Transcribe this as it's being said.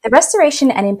The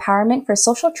Restoration and Empowerment for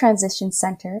Social Transition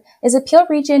Center is a Peel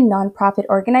Region nonprofit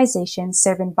organization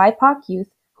serving BIPOC youth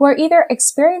who are either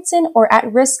experiencing or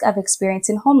at risk of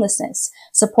experiencing homelessness,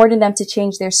 supporting them to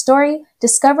change their story,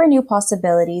 discover new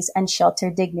possibilities, and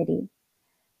shelter dignity.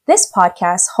 This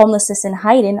podcast, Homelessness in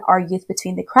Hiding, Our Youth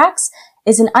Between the Cracks,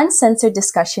 is an uncensored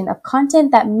discussion of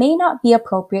content that may not be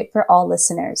appropriate for all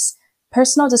listeners.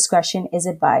 Personal discretion is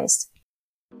advised.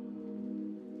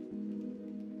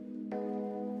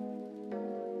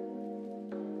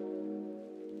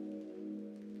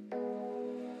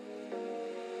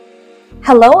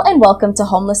 Hello and welcome to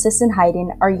Homelessness in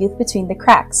Hiding, Our Youth Between the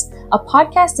Cracks, a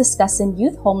podcast discussing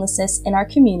youth homelessness in our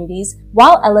communities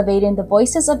while elevating the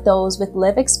voices of those with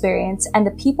lived experience and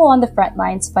the people on the front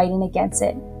lines fighting against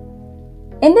it.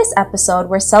 In this episode,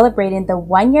 we're celebrating the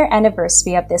 1-year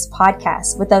anniversary of this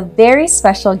podcast with a very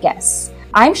special guest.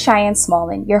 I'm Cheyenne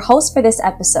Smallin, your host for this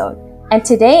episode, and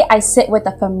today I sit with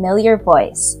a familiar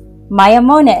voice. Maya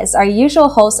Moniz, our usual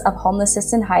host of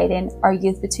Homelessness in Hiding, Our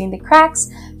Youth Between the Cracks,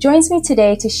 joins me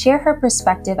today to share her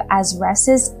perspective as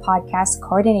RES's podcast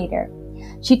coordinator.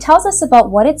 She tells us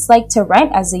about what it's like to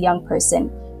rent as a young person,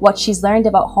 what she's learned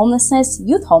about homelessness,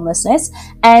 youth homelessness,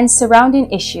 and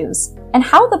surrounding issues, and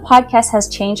how the podcast has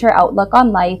changed her outlook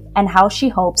on life and how she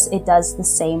hopes it does the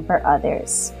same for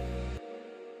others.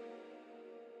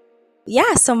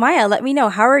 Yeah, so Maya, let me know,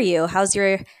 how are you? How's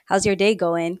your day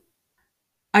going?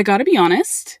 I gotta be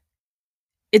honest,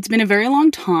 it's been a very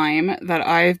long time that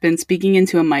I've been speaking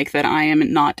into a mic that I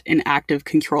am not in active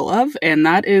control of, and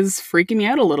that is freaking me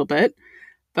out a little bit,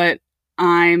 but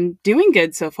I'm doing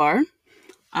good so far.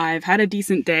 I've had a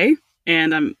decent day,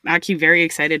 and I'm actually very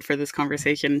excited for this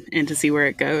conversation and to see where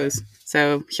it goes.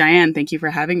 So, Cheyenne, thank you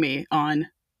for having me on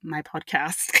my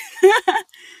podcast.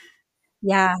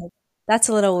 Yeah, that's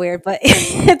a little weird, but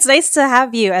it's nice to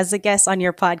have you as a guest on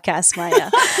your podcast,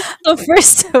 Maya. So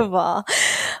first of all,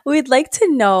 we'd like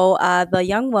to know the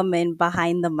young woman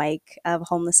behind the mic of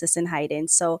Homelessness in Hiding.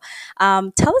 So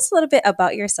tell us a little bit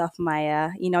about yourself,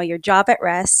 Maya. You know, your job at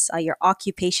REST, your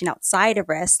occupation outside of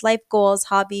REST, life goals,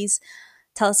 hobbies.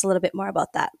 Tell us a little bit more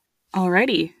about that.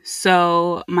 Alrighty,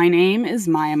 so my name is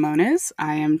Maya Moniz.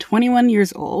 I am 21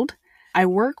 years old. I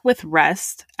work with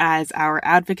REST as our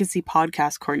advocacy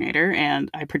podcast coordinator, and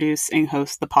I produce and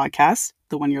host the podcast,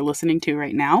 the one you're listening to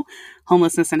right now,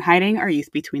 Homelessness in Hiding, Our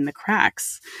Youth Between the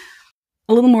Cracks.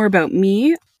 A little more about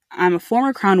me. I'm a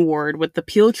former Crown Ward with the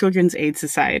Peel Children's Aid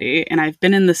Society, and I've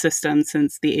been in the system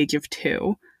since the age of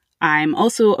 2. I'm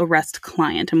also a REST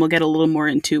client, and we'll get a little more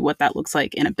into what that looks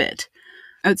like in a bit.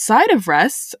 Outside of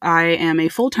REST, I am a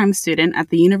full-time student at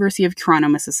the University of Toronto,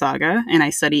 Mississauga, and I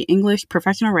study English,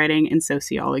 professional writing, and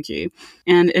sociology.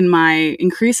 And in my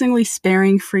increasingly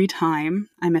sparing free time,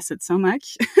 I miss it so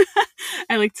much,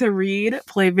 I like to read,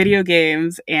 play video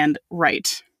games, and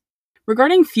write.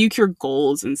 Regarding future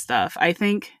goals and stuff, I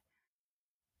think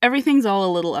everything's all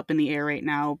a little up in the air right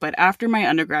now, but after my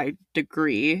undergrad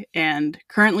degree, and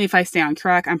currently if I stay on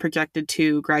track, I'm projected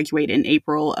to graduate in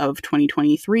April of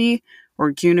 2023, or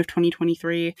June of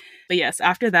 2023. But yes,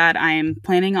 after that, I'm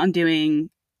planning on doing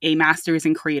a master's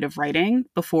in creative writing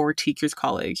before Teachers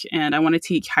College, and I want to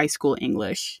teach high school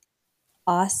English.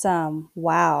 Awesome.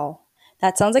 Wow.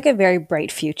 That sounds like a very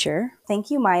bright future. Thank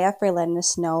you, Maya, for letting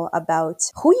us know about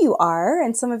who you are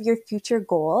and some of your future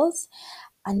goals.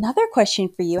 Another question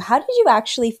for you. How did you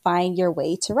actually find your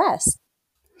way to REST?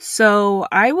 So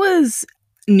I was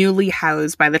newly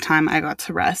housed by the time I got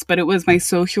to REST, but it was my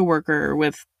social worker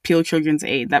with Peel Children's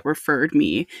Aid that referred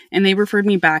me, and they referred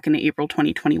me back in April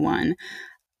 2021.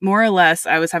 More or less,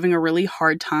 I was having a really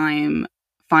hard time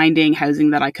finding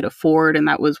housing that I could afford, and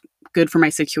that was good for my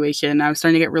situation. I was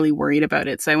starting to get really worried about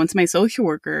it. So I went to my social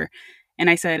worker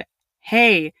and I said,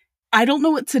 hey, I don't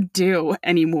know what to do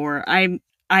anymore. I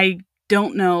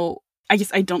don't know. I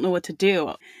don't know what to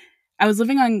do. I was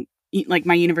living on like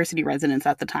my university residence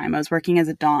at the time. I was working as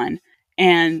a Don,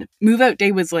 and move out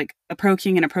day was like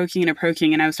approaching, and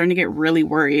I was starting to get really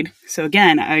worried. So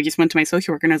again, I just went to my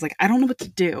social worker and I was like, I don't know what to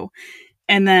do.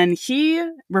 And then he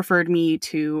referred me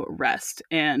to REST,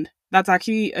 and that's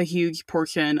actually a huge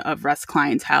portion of REST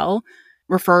clientele.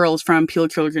 Referrals from Peel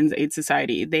Children's Aid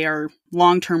Society. They are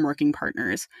long-term working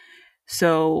partners.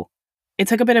 So it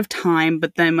took a bit of time,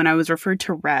 but then when I was referred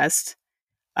to REST,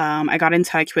 I got in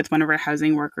touch with one of our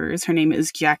housing workers. Her name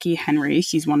is Jackie Henry.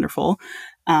 She's wonderful.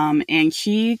 And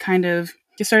she kind of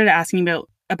just started asking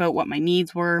about what my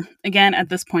needs were. Again, at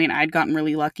this point, I'd gotten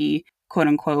really lucky, quote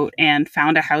unquote, and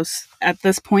found a house at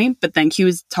this point. But then she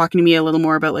was talking to me a little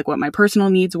more about like what my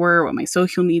personal needs were, what my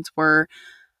social needs were.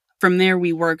 From there,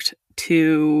 we worked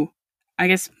to, I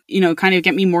guess, kind of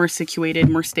get me more situated,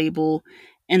 more stable.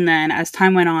 And then as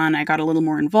time went on, I got a little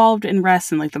more involved in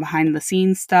Rest and like the behind the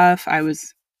scenes stuff. I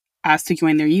was asked to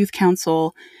join their youth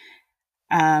council.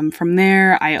 From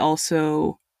there, I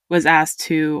also was asked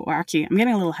to, well, actually, I'm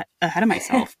getting a little ahead of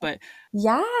myself, but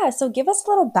Yeah, so give us a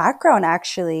little background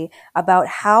actually about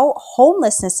how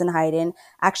homelessness in Haydn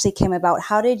actually came about.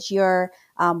 How did your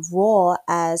role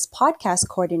as podcast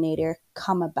coordinator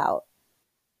come about?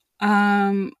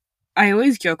 um, I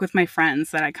always joke with my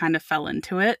friends that I kind of fell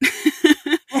into it.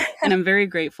 And I'm very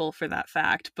grateful for that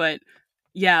fact. But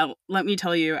yeah, let me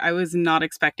tell you, I was not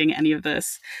expecting any of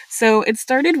this. So it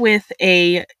started with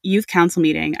a youth council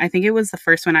meeting. I think it was the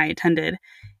first one I attended.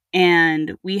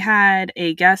 And we had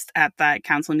a guest at that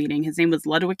council meeting. His name was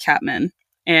Ludwig Chapman.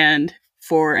 And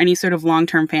for any sort of long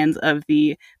term fans of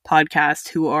the podcast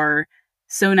who are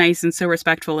so nice and so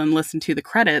respectful and listen to the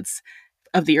credits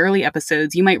of the early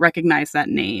episodes, you might recognize that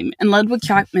name. And Ludwig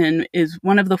Chapman is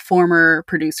one of the former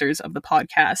producers of the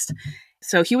podcast.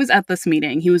 So he was at this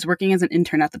meeting. He was working as an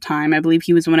intern at the time. I believe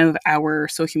he was one of our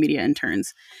social media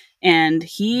interns. And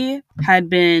he had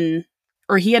been,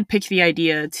 or he had pitched the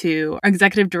idea to our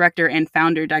executive director and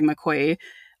founder, Dag McCoy.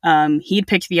 He'd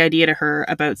pitched the idea to her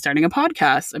about starting a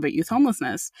podcast about youth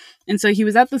homelessness. And so he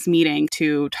was at this meeting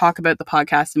to talk about the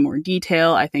podcast in more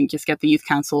detail. I think just get the youth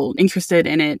council interested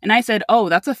in it. And I said, oh,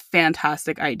 that's a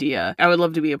fantastic idea. I would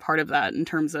love to be a part of that in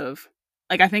terms of,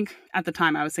 like, I think at the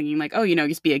time I was thinking like, oh,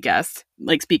 just be a guest,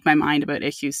 like speak my mind about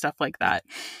issues, stuff like that.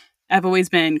 I've always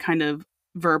been kind of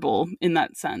verbal in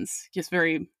that sense, just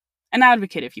very an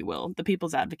advocate, if you will, the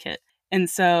people's advocate. And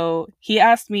so he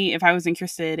asked me if I was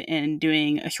interested in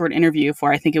doing a short interview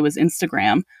for, I think it was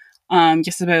Instagram,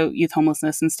 just about youth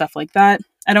homelessness and stuff like that.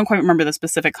 I don't quite remember the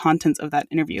specific contents of that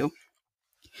interview.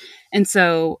 And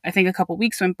so I think a couple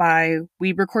weeks went by,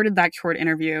 we recorded that short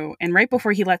interview, and right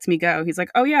before he lets me go, he's like,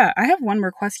 oh yeah, I have one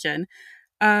more question.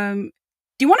 Do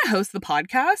you want to host the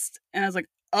podcast? And I was like,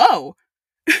 oh.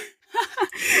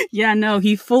 Yeah, no,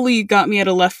 he fully got me out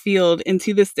of left field. And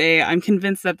to this day, I'm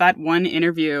convinced that that one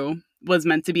interview was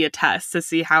meant to be a test to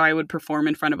see how I would perform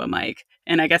in front of a mic.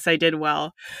 And I guess I did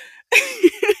well.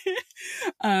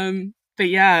 But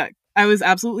yeah, I was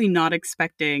absolutely not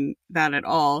expecting that at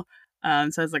all. So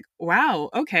I was like, wow,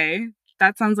 okay,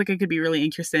 that sounds like it could be really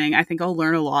interesting. I think I'll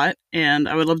learn a lot, and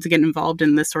I would love to get involved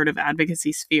in this sort of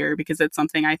advocacy sphere because it's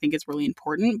something I think is really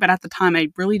important. But at the time, I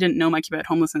really didn't know much about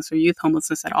homelessness or youth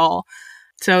homelessness at all.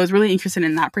 So I was really interested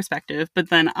in that perspective. But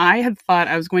then I had thought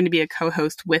I was going to be a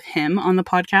co-host with him on the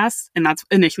podcast, and that's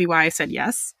initially why I said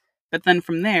yes. But then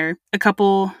from there, a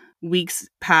couple weeks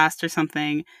passed or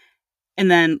something. And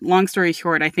then, long story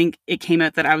short, I think it came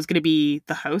out that I was going to be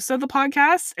the host of the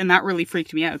podcast. And that really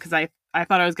freaked me out because I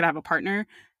thought I was going to have a partner.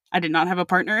 I did not have a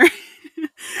partner.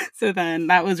 So then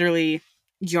that was really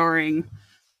jarring.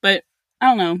 But I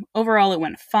don't know. Overall, it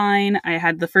went fine. I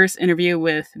had the first interview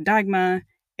with Dagma,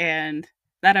 and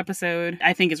that episode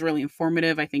I think is really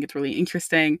informative. I think it's really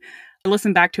interesting. I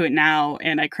listen back to it now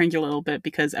and I cringe a little bit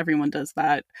because everyone does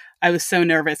that. I was so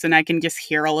nervous and I can just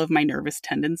hear all of my nervous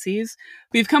tendencies.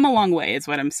 We've come a long way is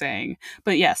what I'm saying.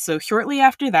 But yes, so shortly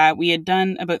after that, we had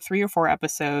done about 3 or 4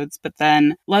 episodes, but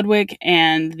then Ludwig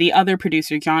and the other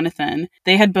producer, Jonathan,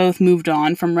 they had both moved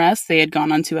on from Rest. They had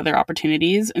gone on to other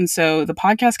opportunities. And so the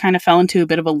podcast kind of fell into a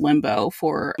bit of a limbo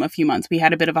for a few months. We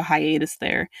had a bit of a hiatus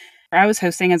there. I was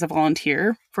hosting as a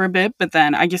volunteer for a bit, but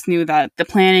then I just knew that the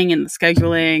planning and the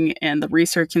scheduling and the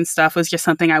research and stuff was just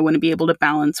something I wouldn't be able to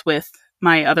balance with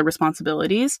my other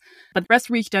responsibilities. But Rest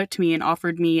reached out to me and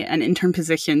offered me an intern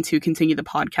position to continue the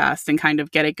podcast and kind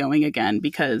of get it going again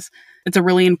because it's a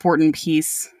really important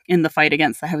piece in the fight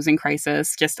against the housing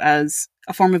crisis, just as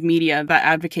a form of media that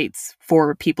advocates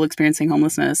for people experiencing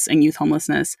homelessness and youth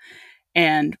homelessness,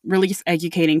 and really just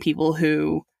educating people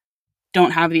who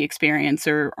don't have the experience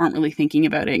or aren't really thinking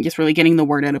about it, and just really getting the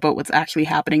word out about what's actually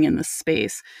happening in this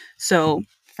space. So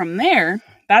from there,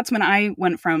 that's when I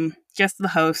went from just the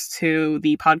host to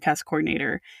the podcast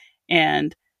coordinator,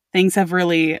 and things have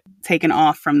really taken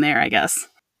off from there, I guess.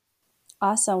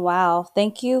 Awesome. Wow.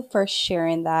 Thank you for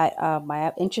sharing that,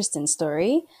 my interesting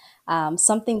story.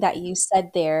 Something that you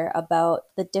said there about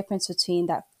the difference between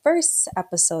that first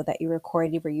episode that you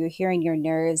recorded where you were hearing your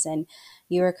nerves and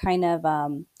you were kind of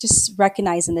just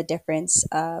recognizing the difference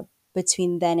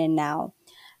between then and now.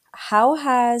 How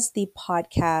has the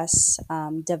podcast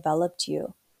developed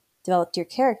you, developed your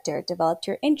character, developed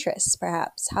your interests,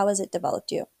 perhaps? How has it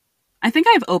developed you? I think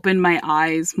I've opened my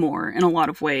eyes more in a lot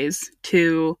of ways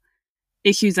to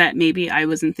issues that maybe I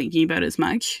wasn't thinking about as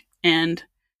much. And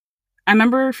I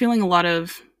remember feeling a lot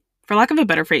of, for lack of a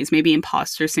better phrase, maybe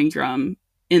imposter syndrome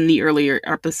in the earlier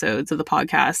episodes of the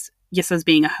podcast, just as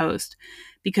being a host,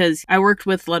 because I worked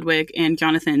with Ludwig and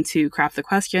Jonathan to craft the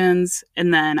questions,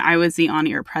 and then I was the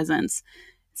on-air presence.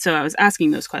 So I was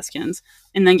asking those questions,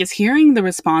 and then just hearing the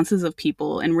responses of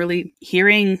people and really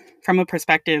hearing from a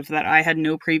perspective that I had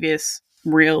no previous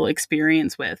real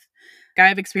experience with. I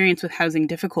have experience with housing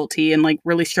difficulty and like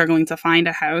really struggling to find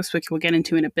a house, which we'll get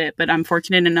into in a bit, but I'm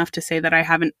fortunate enough to say that I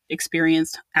haven't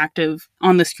experienced active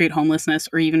on the street homelessness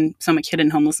or even so much hidden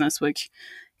homelessness, which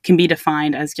can be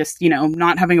defined as just,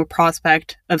 not having a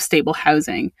prospect of stable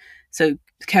housing. So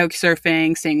couch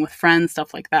surfing, staying with friends,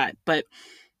 stuff like that. But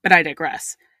I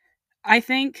digress. I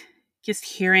think just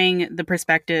hearing the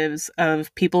perspectives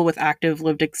of people with active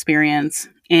lived experience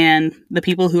and the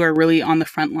people who are really on the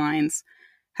front lines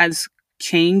has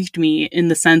changed me in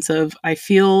the sense of I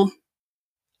feel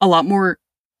a lot more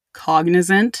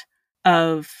cognizant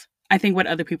of, I think, what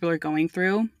other people are going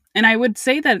through. And I would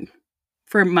say that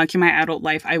for much of my adult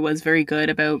life, I was very good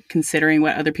about considering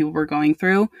what other people were going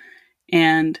through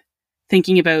and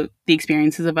thinking about the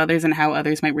experiences of others and how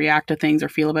others might react to things or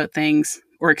feel about things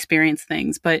or experience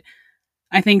things. But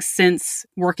I think since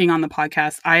working on the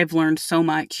podcast, I have learned so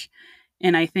much.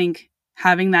 And I think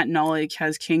having that knowledge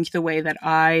has changed the way that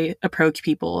I approach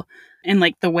people and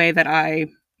like the way that I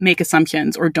make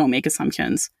assumptions or don't make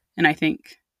assumptions. And I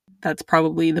think that's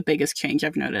probably the biggest change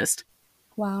I've noticed.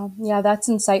 Wow. Yeah, that's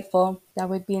insightful. That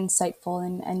would be insightful.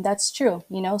 And that's true.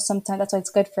 Sometimes that's why it's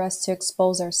good for us to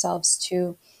expose ourselves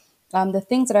to the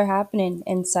things that are happening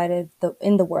inside of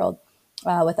in the world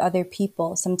with other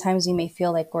people. Sometimes we may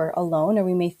feel like we're alone, or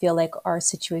we may feel like our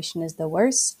situation is the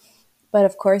worst. But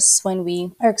of course, when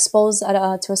we are exposed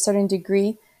to a certain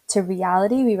degree to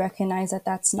reality, we recognize that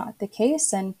that's not the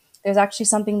case. And there's actually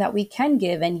something that we can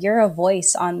give. And you're a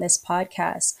voice on this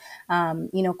podcast,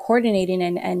 coordinating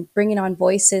and bringing on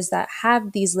voices that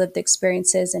have these lived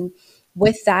experiences. And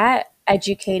with that,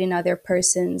 educating other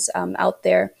persons out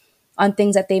there on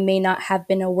things that they may not have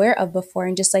been aware of before.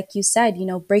 And just like you said,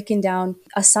 breaking down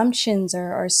assumptions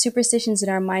or superstitions in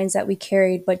our minds that we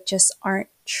carried, but just aren't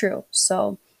true.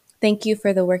 So thank you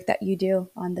for the work that you do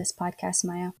on this podcast,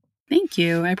 Maya. Thank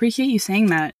you. I appreciate you saying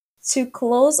that. To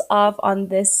close off on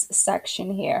this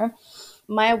section here,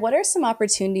 Maya, what are some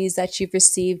opportunities that you've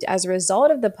received as a result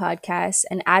of the podcast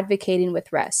and advocating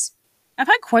with REST? I've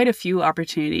had quite a few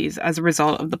opportunities as a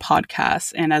result of the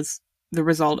podcast and as the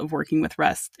result of working with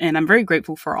REST, and I'm very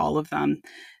grateful for all of them.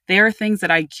 They are things that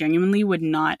I genuinely would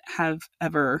not have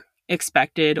ever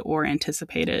expected or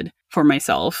anticipated for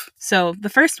myself. So the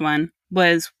first one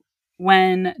was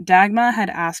when Dagma had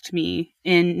asked me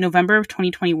in November of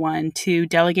 2021 to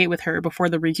delegate with her before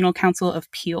the Regional Council of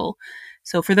Peel.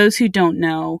 So for those who don't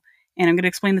know, and I'm going to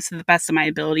explain this to the best of my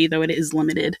ability, though it is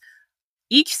limited,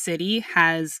 each city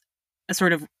has a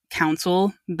sort of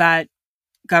council that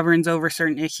governs over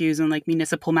certain issues and like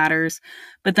municipal matters.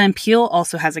 But then Peel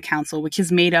also has a council, which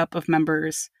is made up of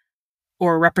members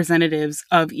or representatives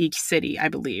of each city, I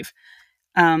believe.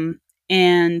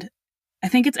 And I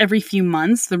think it's every few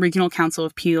months the Regional Council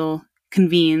of Peel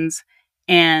convenes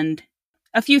and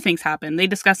a few things happen. They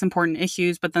discuss important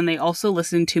issues, but then they also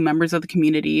listen to members of the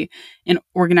community and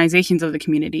organizations of the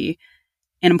community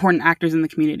and important actors in the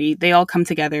community. They all come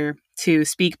together to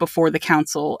speak before the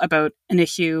council about an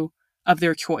issue of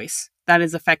their choice that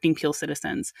is affecting Peel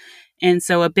citizens. And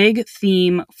so a big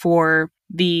theme for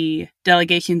the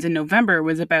delegations in November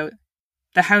was about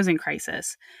the housing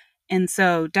crisis. And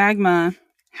so Dagma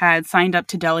had signed up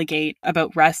to delegate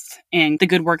about REST and the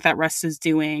good work that REST is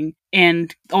doing,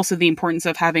 and also the importance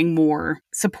of having more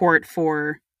support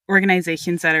for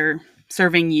organizations that are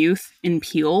serving youth in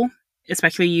Peel,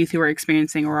 especially youth who are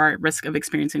experiencing or are at risk of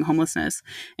experiencing homelessness.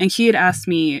 And she had asked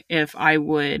me if I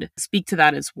would speak to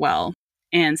that as well.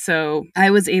 And so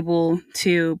I was able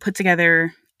to put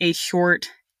together a short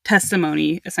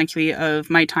testimony, essentially, of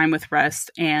my time with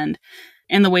REST and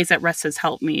the ways that REST has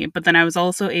helped me. But then I was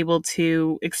also able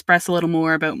to express a little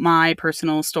more about my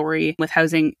personal story with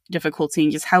housing difficulty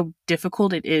and just how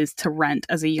difficult it is to rent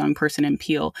as a young person in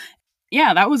Peel.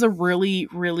 Yeah, that was a really,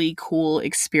 really cool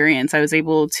experience. I was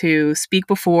able to speak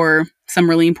before some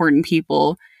really important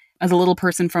people as a little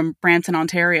person from Brampton,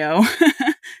 Ontario,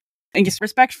 and just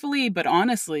respectfully, but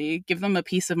honestly, give them a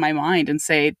piece of my mind and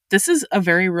say, this is a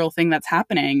very real thing that's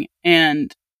happening.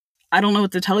 And I don't know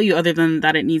what to tell you other than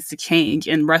that it needs to change,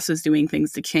 and Russ is doing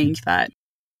things to change that.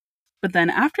 But then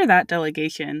after that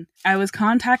delegation, I was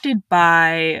contacted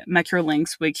by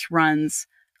Metrolinx, which runs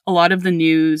a lot of the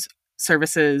news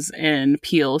services in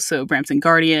Peel, so Brampton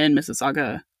Guardian,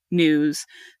 Mississauga News,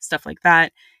 stuff like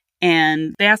that.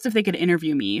 And they asked if they could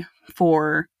interview me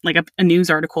for like a news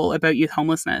article about youth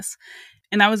homelessness.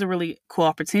 And that was a really cool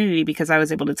opportunity because I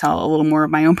was able to tell a little more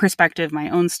of my own perspective, my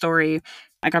own story.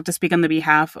 I got to speak on the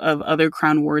behalf of other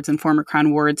Crown wards and former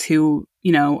Crown wards who,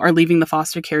 are leaving the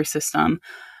foster care system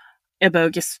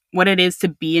about just what it is to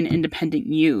be an independent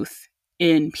youth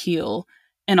in Peel,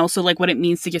 and also like what it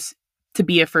means to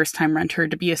be a first-time renter,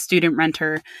 to be a student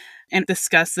renter, and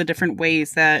discuss the different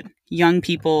ways that young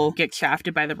people get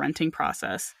shafted by the renting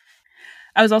process.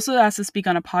 I was also asked to speak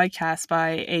on a podcast by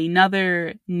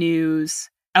another news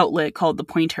outlet called The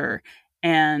Pointer,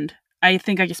 and I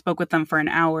think I just spoke with them for an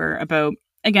hour about,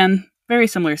 again, very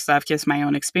similar stuff, just my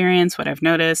own experience, what I've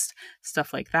noticed,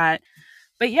 stuff like that.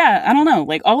 But yeah, I don't know,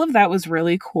 like all of that was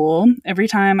really cool. Every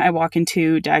time I walk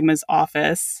into Dagma's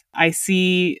office, I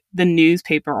see the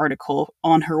newspaper article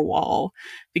on her wall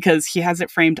because she has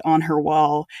it framed on her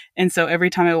wall. And so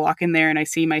every time I walk in there and I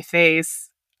see my face,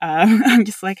 I'm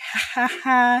just like, ha ha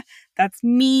ha, that's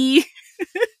me.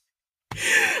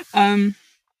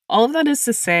 All of that is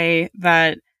to say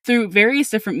that through various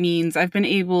different means, I've been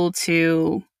able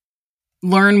to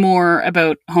learn more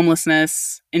about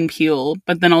homelessness in Peel,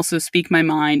 but then also speak my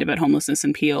mind about homelessness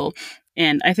in Peel.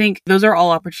 And I think those are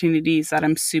all opportunities that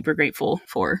I'm super grateful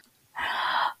for.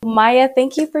 Maya,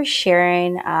 thank you for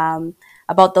sharing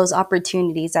about those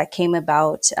opportunities that came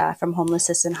about from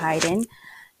homelessness in Haydn.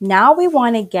 Now we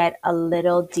want to get a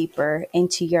little deeper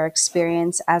into your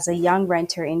experience as a young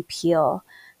renter in Peel.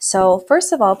 So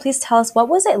first of all, please tell us, what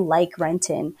was it like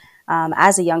renting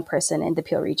as a young person in the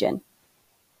Peel region?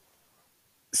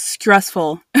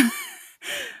 Stressful.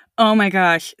 Oh my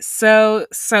gosh. So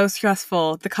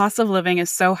stressful. The cost of living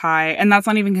is so high, and that's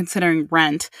not even considering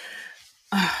rent.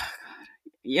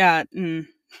 Yeah.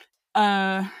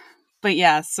 But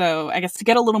yeah, so I guess to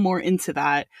get a little more into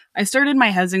that, I started my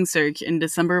housing search in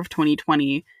December of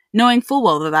 2020, knowing full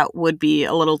well that that would be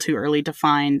a little too early to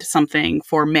find something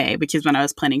for May, which is when I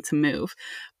was planning to move.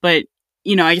 But,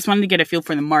 I just wanted to get a feel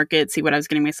for the market, see what I was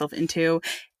getting myself into.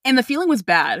 And the feeling was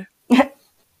bad. It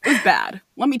was bad.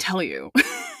 Let me tell you.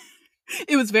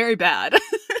 It was very bad.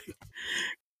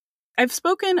 I've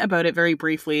spoken about it very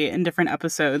briefly in different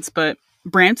episodes, but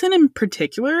Brampton in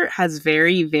particular has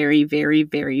very, very, very,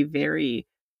 very, very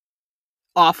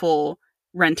awful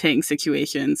renting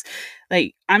situations.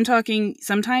 Like, I'm talking,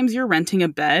 sometimes you're renting a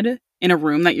bed in a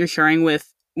room that you're sharing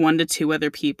with 1 to 2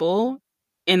 other people,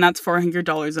 and that's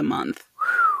 $400 a month.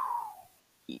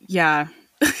 Yeah.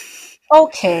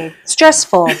 Okay,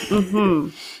 stressful.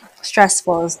 Mm-hmm.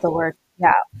 Stressful is the word.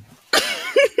 Yeah.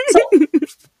 So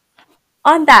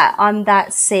on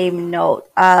that same note,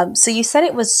 so you said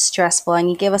it was stressful, and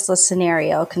you gave us a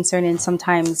scenario concerning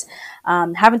sometimes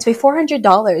having to pay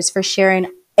 $400 for sharing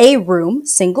a room,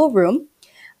 single room,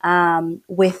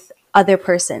 with other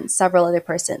persons, several other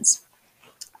persons.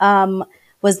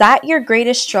 Was that your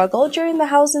greatest struggle during the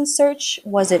housing search?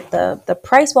 Was it the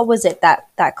price? What was it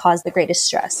that caused the greatest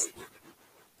stress?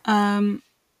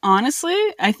 Honestly,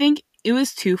 I think it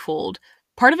was twofold.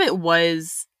 Part of it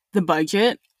was the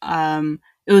budget.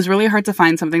 It was really hard to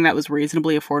find something that was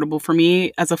reasonably affordable for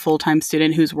me as a full-time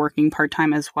student who's working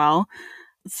part-time as well.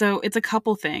 So it's a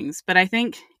couple things, but I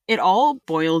think it all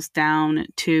boils down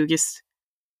to just,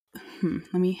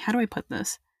 how do I put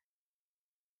this?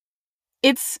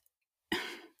 It's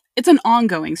an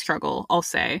ongoing struggle, I'll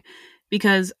say,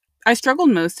 because I struggled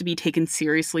most to be taken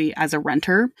seriously as a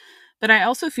renter, but I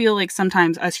also feel like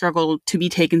sometimes I struggle to be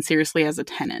taken seriously as a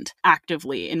tenant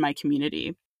actively in my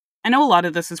community. I know a lot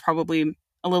of this is probably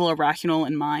a little irrational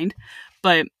in mind,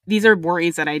 but these are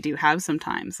worries that I do have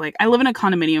sometimes. Like, I live in a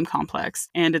condominium complex,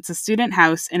 and it's a student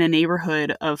house in a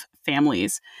neighborhood of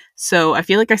families. So I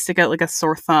feel like I stick out like a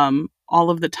sore thumb all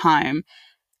of the time.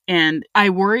 And I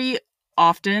worry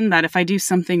often that if I do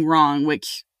something wrong,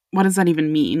 which, what does that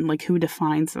even mean? Like, who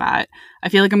defines that? I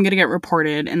feel like I'm going to get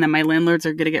reported, and then my landlords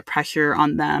are going to get pressure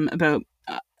on them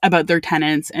about their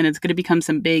tenants, and it's going to become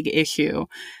some big issue.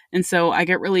 And so I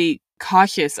get really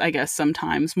cautious, I guess,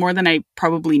 sometimes, more than I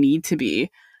probably need to be,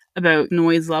 about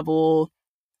noise level,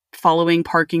 following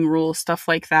parking rules, stuff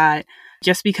like that,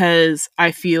 just because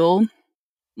I feel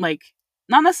like,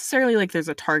 not necessarily like there's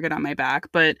a target on my back,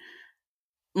 but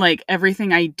like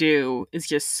everything I do is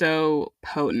just so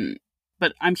potent.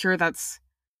 But I'm sure that's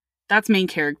main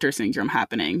character syndrome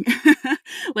happening.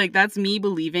 Like, that's me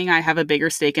believing I have a bigger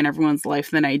stake in everyone's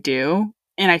life than I do.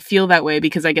 And I feel that way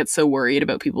because I get so worried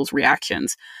about people's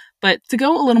reactions. But to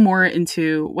go a little more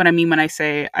into what I mean when I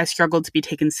say I struggled to be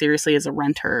taken seriously as a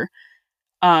renter,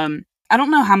 I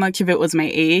don't know how much of it was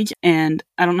my age, and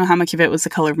I don't know how much of it was the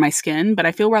color of my skin, but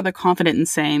I feel rather confident in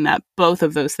saying that both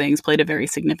of those things played a very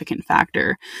significant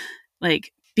factor.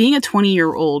 Like, being a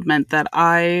 20-year-old meant that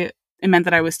I It meant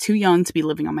that I was too young to be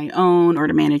living on my own or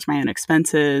to manage my own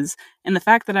expenses. And the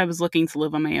fact that I was looking to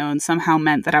live on my own somehow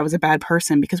meant that I was a bad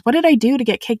person, because what did I do to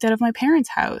get kicked out of my parents'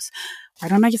 house? Why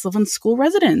don't I just live in school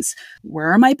residence?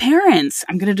 Where are my parents?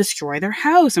 I'm going to destroy their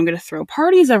house. I'm going to throw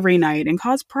parties every night and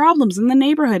cause problems in the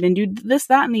neighborhood and do this,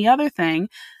 that, and the other thing.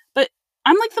 But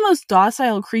I'm like the most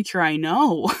docile creature I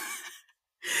know.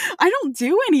 I don't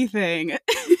do anything.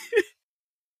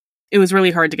 It was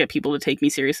really hard to get people to take me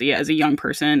seriously as a young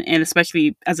person, and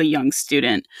especially as a young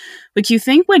student, which you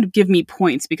think would give me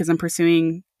points because I'm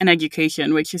pursuing an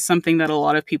education, which is something that a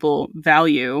lot of people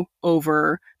value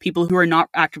over people who are not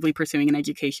actively pursuing an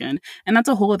education. And that's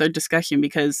a whole other discussion,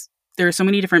 because there are so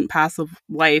many different paths of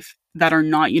life that are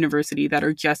not university that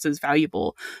are just as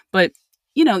valuable. But,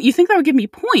 you think that would give me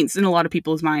points in a lot of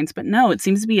people's minds, but no, it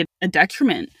seems to be a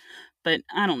detriment. But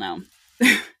I don't know.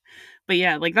 But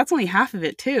yeah, like that's only half of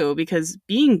it too, because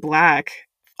being Black,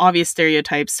 obvious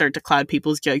stereotypes start to cloud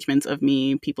people's judgments of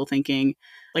me, people thinking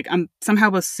like I'm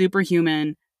somehow a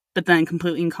superhuman, but then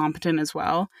completely incompetent as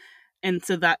well. And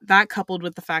so that coupled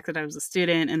with the fact that I was a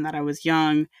student and that I was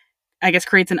young, I guess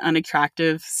creates an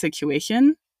unattractive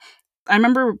situation. I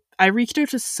remember I reached out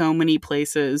to so many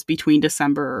places between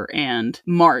December and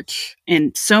March,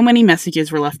 and so many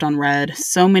messages were left unread,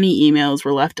 so many emails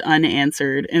were left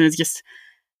unanswered, and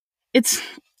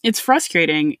it's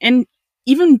frustrating. And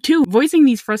even too, voicing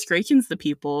these frustrations to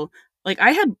people, like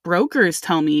I had brokers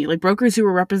tell me, like brokers who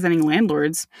were representing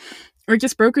landlords or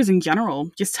just brokers in general,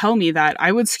 just tell me that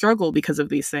I would struggle because of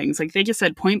these things. Like they just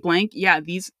said point blank, yeah,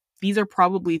 these are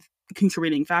probably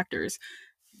contributing factors.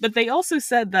 But they also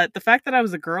said that the fact that I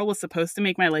was a girl was supposed to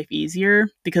make my life easier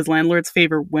because landlords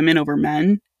favor women over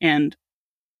men. And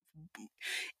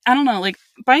I don't know, like,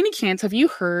 by any chance, have you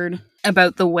heard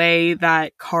about the way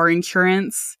that car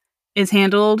insurance is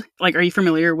handled? Like, are you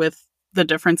familiar with the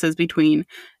differences between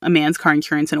a man's car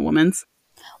insurance and a woman's?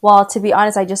 Well, to be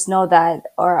honest, I just know that,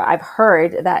 or I've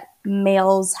heard that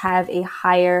males have a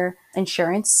higher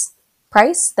insurance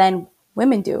price than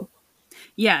women do.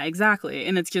 Yeah, exactly.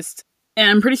 And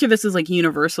I'm pretty sure this is like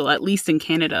universal, at least in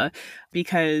Canada,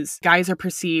 because guys are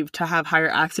perceived to have higher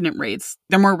accident rates.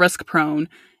 They're more risk prone,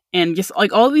 and just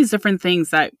like all these different things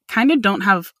that kind of don't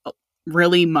have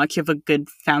really much of a good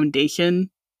foundation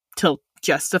to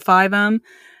justify them.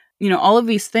 All of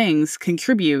these things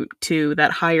contribute to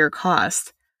that higher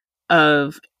cost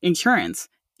of insurance.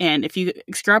 And if you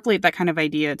extrapolate that kind of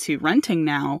idea to renting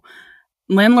now,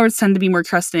 landlords tend to be more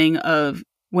trusting of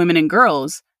women and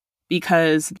girls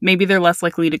because maybe they're less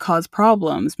likely to cause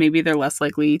problems. Maybe they're less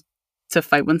likely to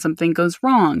fight when something goes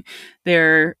wrong.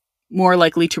 They're more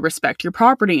likely to respect your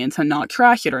property and to not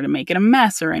trash it or to make it a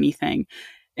mess or anything.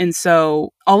 And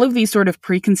so all of these sort of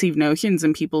preconceived notions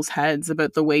in people's heads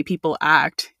about the way people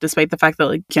act, despite the fact that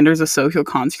like gender is a social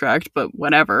construct, but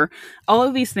whatever, all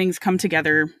of these things come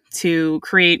together to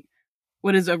create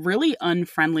what is a really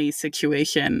unfriendly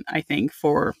situation, I think,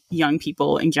 for young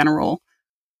people in general.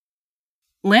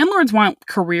 Landlords want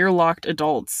career-locked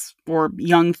adults or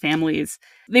young families.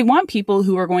 They want people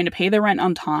who are going to pay their rent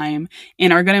on time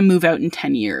and are going to move out in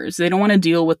 10 years. They don't want to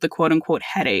deal with the quote-unquote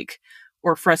headache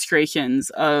or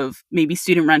frustrations of maybe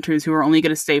student renters who are only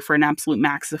going to stay for an absolute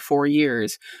max of 4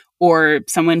 years, or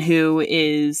someone who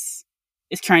is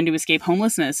trying to escape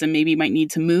homelessness and maybe might need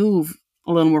to move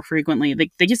a little more frequently.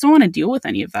 They just don't want to deal with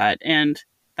any of that, and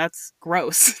that's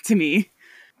gross to me.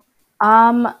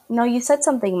 No, you said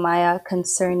something, Maya,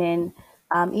 concerning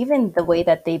even the way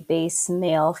that they base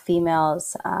male,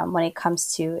 females when it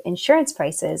comes to insurance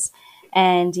prices.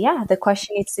 And yeah, the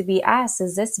question needs to be asked,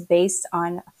 is this based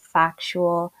on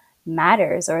factual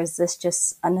matters, or is this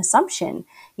just an assumption,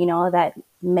 that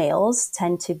males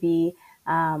tend to be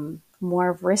more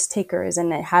of risk takers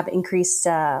and have increased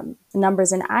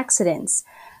numbers in accidents?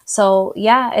 So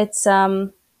yeah, it's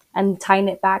and tying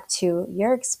it back to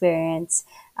your experience,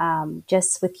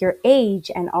 just with your age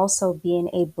and also being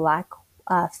a Black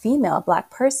female,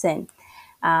 Black person,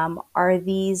 are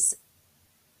these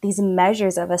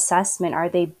measures of assessment, are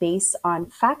they based on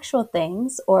factual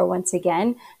things, or once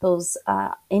again those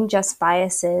unjust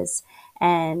biases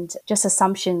and just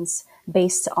assumptions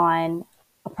based on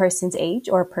a person's age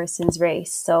or a person's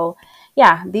race? So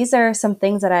yeah, these are some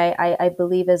things that I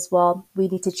believe as well we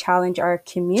need to challenge our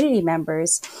community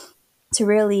members to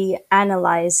really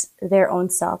analyze their own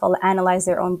self, analyze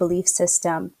their own belief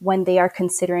system when they are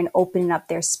considering opening up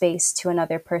their space to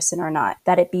another person or not.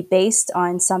 That it be based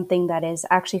on something that is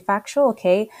actually factual.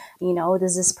 Okay,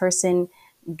 does this person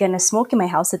going to smoke in my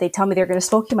house, that they tell me they're going to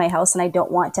smoke in my house and I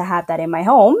don't want to have that in my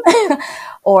home?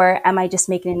 Or am I just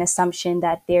making an assumption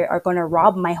that they are going to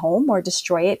rob my home or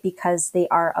destroy it because they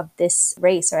are of this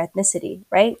race or ethnicity,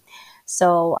 right?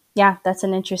 So yeah, that's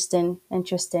an interesting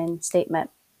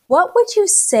statement. What would you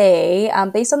say,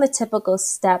 based on the typical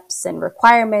steps and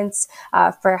requirements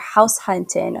for house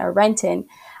hunting or renting,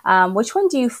 which one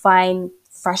do you find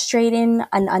frustrating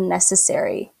and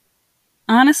unnecessary?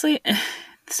 Honestly,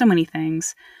 so many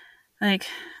things. Like,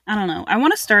 I don't know. I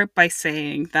want to start by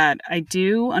saying that I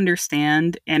do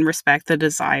understand and respect the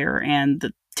desire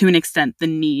and, to an extent, the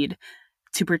need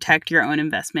to protect your own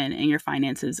investment and your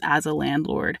finances as a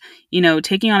landlord.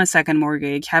 Taking on a second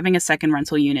mortgage, having a second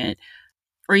rental unit,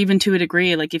 or even to a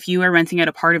degree, like if you are renting out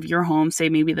a part of your home, say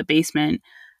maybe the basement,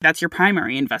 that's your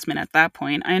primary investment at that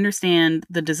point. I understand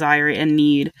the desire and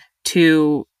need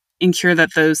to ensure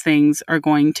that those things are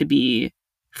going to be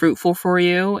fruitful for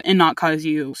you and not cause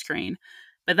you strain.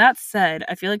 But that said,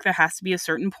 I feel like there has to be a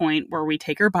certain point where we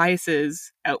take our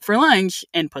biases out for lunch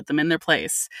and put them in their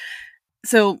place.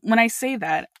 So when I say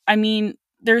that, I mean,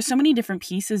 there are so many different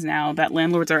pieces now that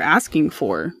landlords are asking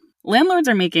for. Landlords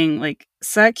are making like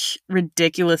such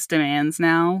ridiculous demands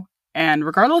now, and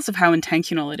regardless of how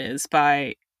intentional it is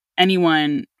by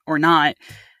anyone or not,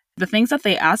 the things that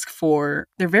they ask for,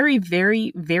 they're very,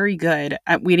 very, very good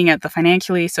at weeding out the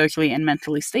financially, socially, and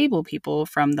mentally stable people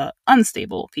from the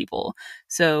unstable people.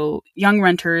 So, young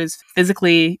renters,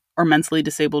 physically or mentally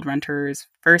disabled renters,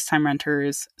 first time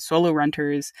renters, solo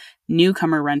renters,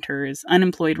 newcomer renters,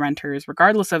 unemployed renters,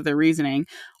 regardless of their reasoning,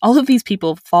 all of these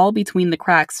people fall between the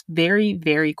cracks very,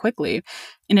 very quickly.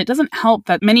 And it doesn't help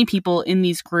that many people in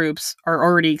these groups are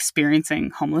already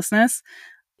experiencing homelessness.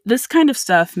 This kind of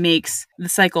stuff makes the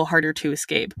cycle harder to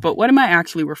escape. But what am I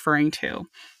actually referring to?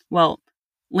 Well,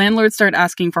 landlords start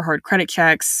asking for hard credit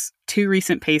checks, 2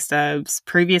 recent pay stubs,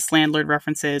 previous landlord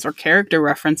references or character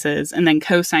references, and then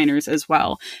co-signers as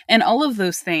well. And all of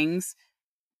those things,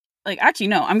 like, actually,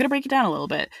 no, I'm going to break it down a little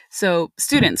bit. So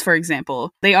students, for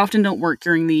example, they often don't work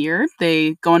during the year.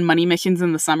 They go on money missions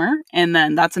in the summer, and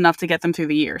then that's enough to get them through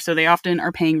the year. So they often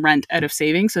are paying rent out of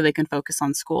savings so they can focus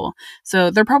on school. So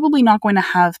they're probably not going to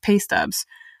have pay stubs.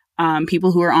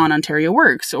 People who are on Ontario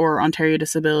Works or Ontario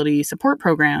Disability Support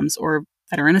Programs or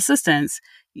veteran assistance,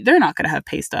 they're not going to have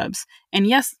pay stubs. And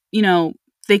yes,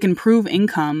 they can prove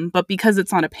income, but because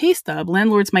it's not a pay stub,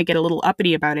 landlords might get a little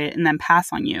uppity about it and then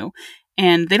pass on you.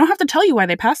 And they don't have to tell you why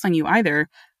they passed on you either.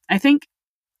 I think,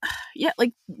 yeah,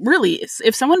 like really,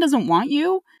 if someone doesn't want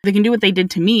you, they can do what they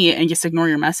did to me and just ignore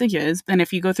your messages. And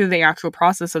if you go through the actual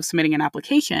process of submitting an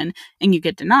application and you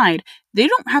get denied, they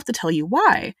don't have to tell you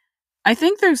why. I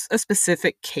think there's a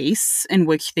specific case in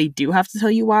which they do have to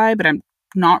tell you why, but I'm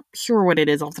not sure what it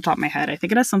is off the top of my head. I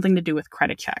think it has something to do with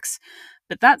credit checks.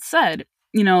 But that said,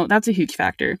 that's a huge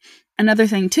factor. Another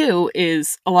thing, too,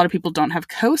 is a lot of people don't have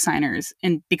co-signers.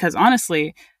 And because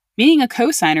honestly, being a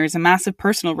co-signer is a massive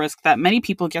personal risk that many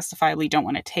people justifiably don't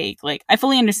want to take. Like, I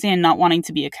fully understand not wanting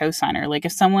to be a co-signer. Like,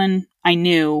 if someone I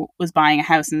knew was buying a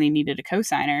house and they needed a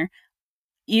co-signer,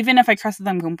 even if I trusted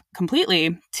them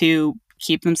completely to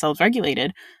keep themselves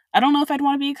regulated, I don't know if I'd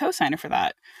want to be a co-signer for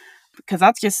that. Because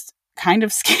that's just kind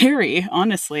of scary,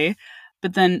 honestly.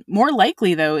 But then more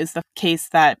likely, though, is the case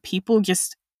that people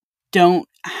just don't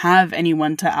have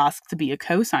anyone to ask to be a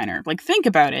co-signer. Like, think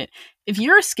about it. If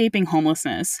you're escaping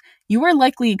homelessness, you are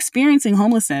likely experiencing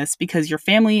homelessness because your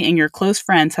family and your close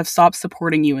friends have stopped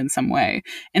supporting you in some way.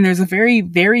 And there's a very,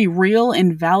 very real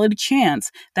and valid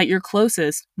chance that your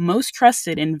closest, most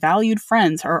trusted, and valued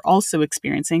friends are also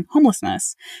experiencing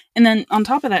homelessness. And then on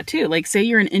top of that, too, like, say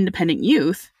you're an independent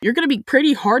youth, you're going to be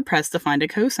pretty hard-pressed to find a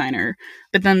co-signer.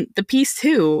 But then the piece,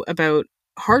 too, about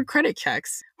hard credit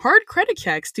checks. Hard credit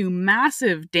checks do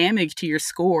massive damage to your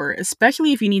score,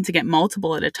 especially if you need to get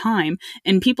multiple at a time.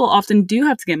 And people often do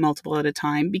have to get multiple at a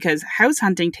time because house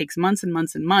hunting takes months and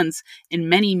months and months in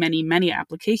many, many, many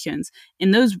applications.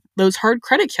 And those hard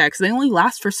credit checks, they only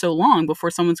last for so long before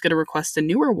someone's going to request a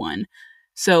newer one.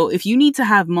 So if you need to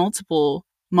have multiple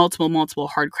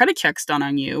hard credit checks done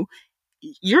on you,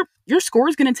 your score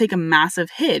is going to take a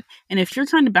massive hit. And if you're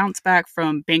trying to bounce back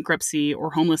from bankruptcy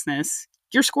or homelessness,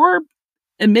 your score,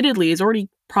 admittedly, is already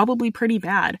probably pretty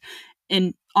bad.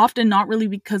 And often not really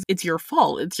because it's your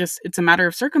fault. It's a matter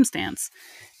of circumstance.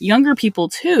 Younger people,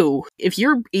 too, if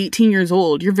you're 18 years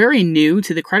old, you're very new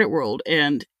to the credit world.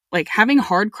 And like having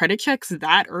hard credit checks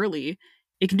that early,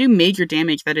 it can do major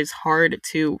damage that is hard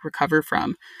to recover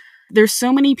from. There's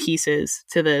so many pieces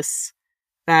to this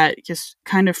that just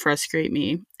kind of frustrate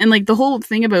me. And like the whole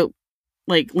thing about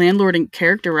like landlord and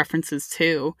character references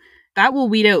too, that will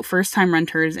weed out first-time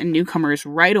renters and newcomers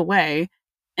right away.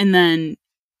 And then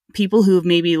people who have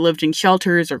maybe lived in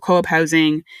shelters or co-op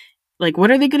housing, like,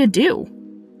 what are they going to do?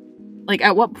 Like,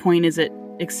 at what point is it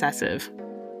excessive?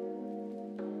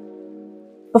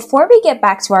 Before we get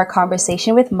back to our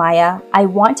conversation with Maya, I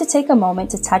want to take a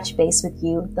moment to touch base with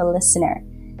you, the listener.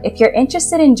 If you're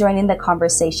interested in joining the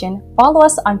conversation, follow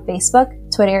us on Facebook,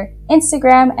 Twitter,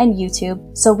 Instagram, and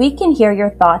YouTube so we can hear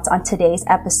your thoughts on today's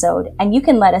episode and you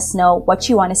can let us know what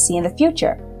you want to see in the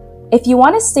future. If you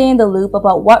want to stay in the loop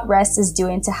about what Rest is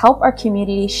doing to help our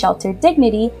community shelter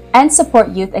dignity and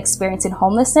support youth experiencing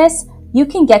homelessness, you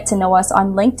can get to know us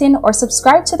on LinkedIn or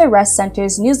subscribe to the Rest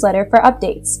Center's newsletter for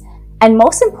updates. And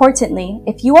most importantly,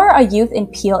 if you are a youth in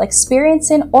Peel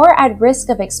experiencing or at risk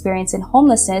of experiencing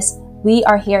homelessness, we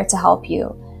are here to help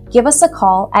you. Give us a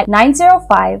call at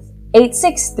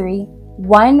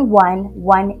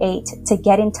 905-863-1118 to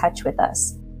get in touch with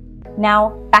us.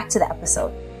 Now, back to the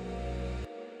episode.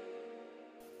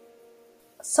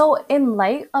 So in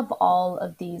light of all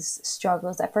of these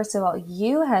struggles that, first of all,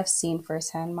 you have seen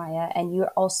firsthand, Maya, and you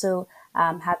also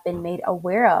have been made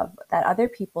aware of that other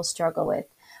people struggle with,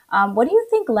 what do you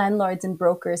think landlords and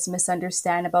brokers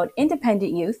misunderstand about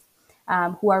independent youth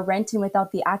who are renting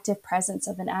without the active presence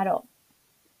of an adult?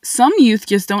 Some youth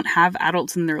just don't have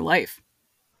adults in their life,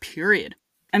 period.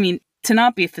 I mean, to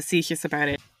not be facetious about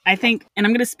it, I think, and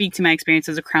I'm going to speak to my experience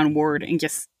as a Crown Ward and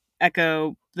just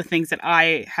echo the things that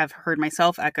I have heard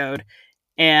myself echoed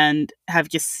and have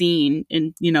just seen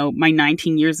in, my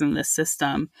 19 years in this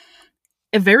system.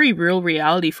 A very real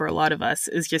reality for a lot of us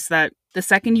is just that the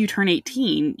second you turn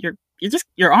 18, you're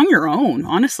on your own,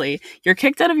 honestly. You're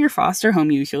kicked out of your foster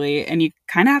home usually, and you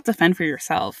kind of have to fend for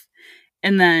yourself.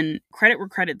 And then credit where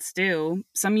credit's due,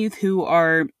 some youth who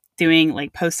are doing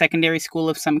like post-secondary school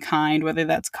of some kind, whether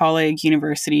that's college,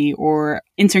 university, or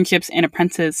internships and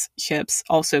apprenticeships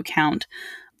also count.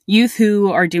 Youth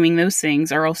who are doing those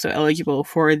things are also eligible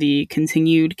for the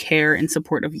Continued Care and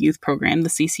Support of Youth program, the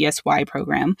CCSY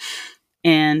program.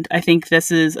 And I think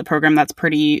this is a program that's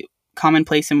pretty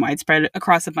commonplace and widespread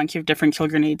across a bunch of different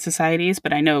children aid societies.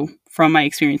 But I know from my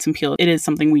experience in Peel, it is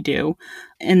something we do.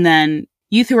 And then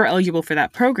youth who are eligible for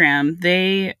that program,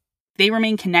 they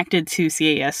remain connected to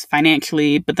CAS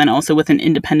financially, but then also with an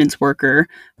independence worker,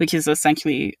 which is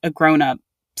essentially a grown-up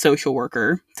social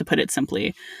worker, to put it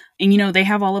simply. And, they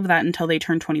have all of that until they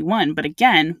turn 21. But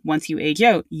again, once you age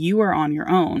out, you are on your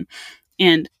own.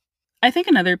 And I think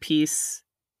another piece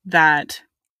that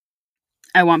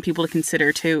I want people to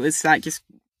consider too is that just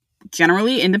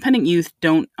generally independent youth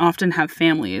don't often have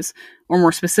families, or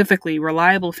more specifically,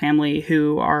 reliable family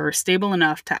who are stable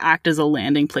enough to act as a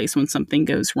landing place when something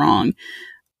goes wrong.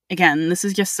 Again, this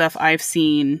is just stuff I've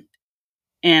seen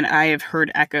and I have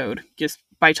heard echoed just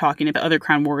by talking to the other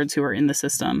Crown Wards who are in the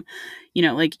system.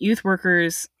 Like youth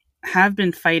workers have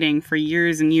been fighting for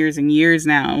years and years and years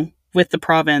now with the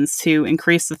province to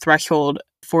increase the threshold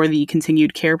for the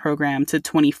continued care program to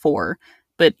 24.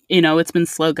 But, it's been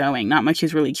slow going. Not much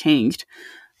has really changed.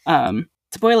 To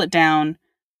boil it down,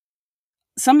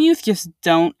 some youth just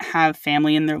don't have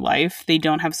family in their life. They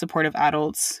don't have supportive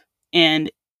adults, and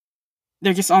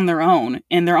they're just on their own.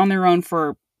 And they're on their own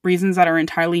for reasons that are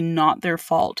entirely not their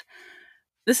fault.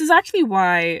 This is actually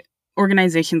why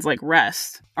organizations like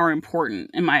REST are important,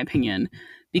 in my opinion,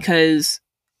 because,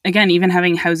 again, even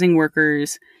having housing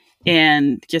workers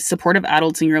and just supportive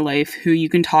adults in your life who you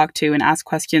can talk to and ask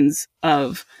questions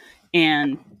of,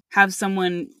 and have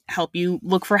someone help you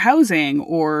look for housing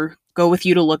or go with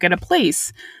you to look at a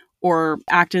place or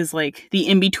act as like the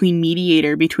in-between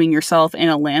mediator between yourself and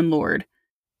a landlord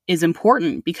is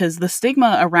important, because the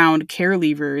stigma around care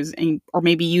leavers or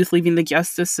maybe youth leaving the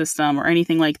justice system or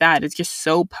anything like that is just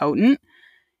so potent.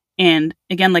 And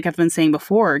again, like I've been saying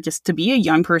before, just to be a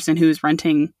young person who's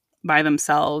renting by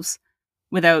themselves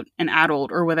without an adult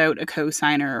or without a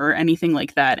co-signer or anything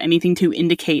like that, anything to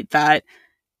indicate that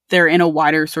they're in a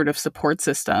wider sort of support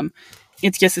system.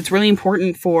 It's really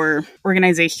important for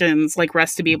organizations like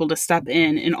REST to be able to step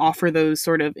in and offer those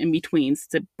sort of in-betweens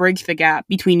to bridge the gap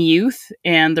between youth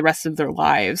and the rest of their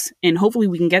lives. And hopefully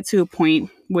we can get to a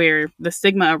point where the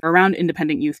stigma around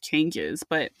independent youth changes.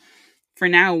 But for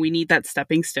now, we need that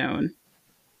stepping stone.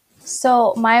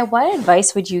 So, Maya, what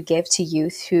advice would you give to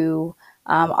youth who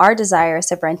are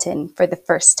desirous of renting for the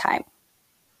first time?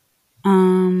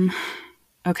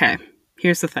 Okay,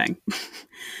 here's the thing.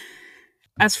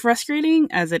 As frustrating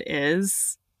as it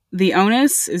is, the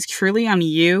onus is truly on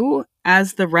you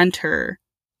as the renter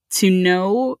to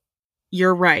know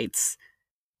your rights,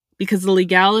 because the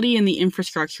legality and the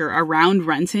infrastructure around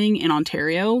renting in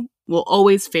Ontario will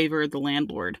always favor the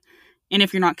landlord. And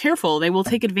if you're not careful, they will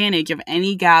take advantage of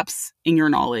any gaps in your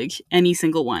knowledge, any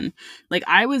single one. Like,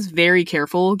 I was very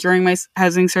careful during my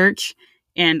housing search,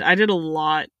 and I did a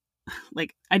lot.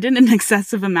 Like, I did an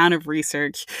excessive amount of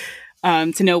research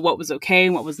to know what was okay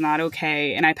and what was not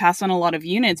okay. And I passed on a lot of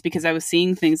units because I was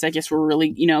seeing things that just were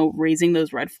really, raising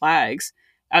those red flags.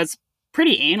 I was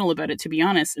pretty anal about it, to be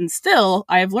honest. And still,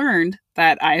 I have learned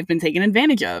that I have been taken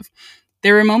advantage of.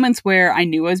 There were moments where I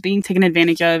knew I was being taken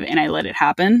advantage of and I let it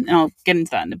happen. And I'll get into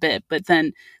that in a bit. But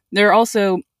then there are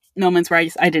also moments where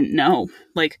I didn't know.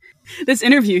 Like, this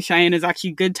interview, Cheyenne, is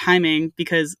actually good timing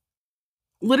because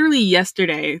literally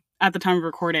yesterday, at the time of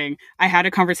recording, I had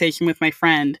a conversation with my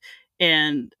friend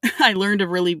and I learned a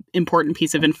really important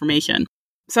piece of information.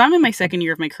 So I'm in my second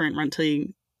year of my current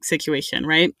renting situation,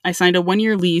 right? I signed a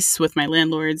 1-year lease with my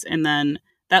landlords, and then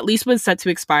that lease was set to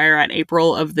expire at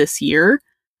April of this year.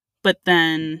 But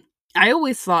then I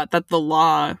always thought that the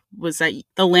law was that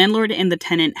the landlord and the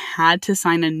tenant had to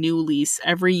sign a new lease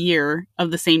every year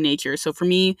of the same nature. So for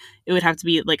me, it would have to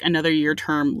be like another year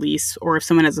term lease, or if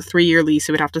someone has a 3-year lease,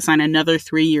 it would have to sign another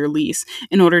 3-year lease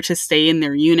in order to stay in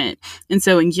their unit. And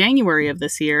so in January of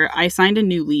this year, I signed a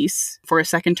new lease for a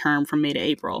second term from May to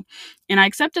April. And I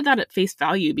accepted that at face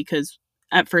value because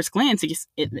at first glance,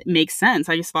 it makes sense.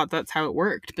 I just thought that's how it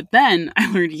worked. But then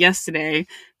I learned yesterday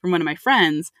from one of my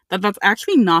friends that that's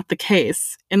actually not the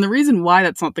case. And the reason why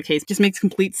that's not the case just makes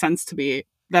complete sense to me,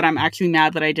 that I'm actually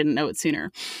mad that I didn't know it sooner.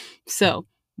 So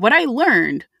what I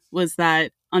learned was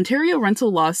that Ontario rental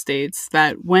law states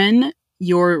that when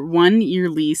your 1-year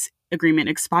lease agreement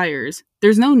expires,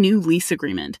 there's no new lease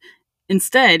agreement.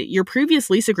 Instead, your previous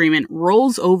lease agreement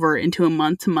rolls over into a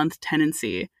month-to-month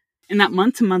tenancy. And that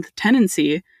month-to-month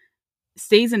tenancy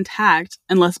stays intact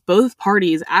unless both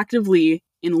parties actively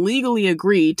and legally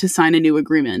agree to sign a new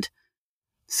agreement.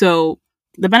 So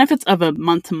the benefits of a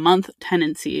month-to-month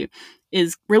tenancy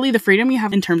is really the freedom you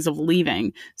have in terms of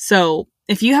leaving. So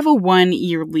if you have a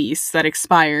 1-year lease that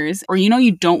expires, or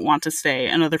you don't want to stay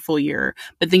another full year,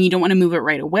 but then you don't want to move it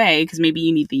right away because maybe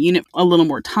you need the unit a little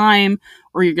more time,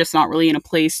 or you're just not really in a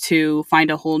place to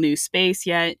find a whole new space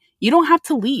yet, you don't have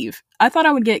to leave. I thought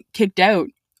I would get kicked out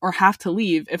or have to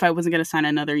leave if I wasn't going to sign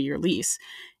another year lease.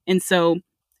 And so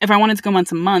if I wanted to go month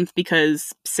to month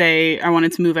because, say, I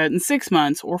wanted to move out in 6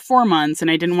 months or 4 months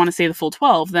and I didn't want to stay the full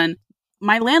 12, then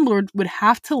my landlord would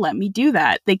have to let me do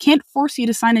that. They can't force you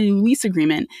to sign a new lease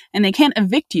agreement, and they can't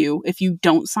evict you if you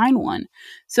don't sign one.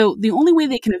 So the only way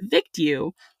they can evict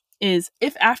you is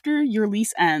if after your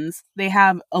lease ends, they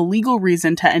have a legal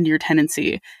reason to end your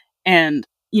tenancy. And,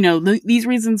 these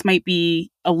reasons might be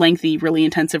a lengthy, really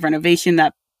intensive renovation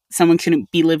that someone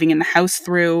shouldn't be living in the house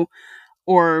through,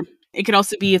 or it could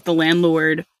also be if the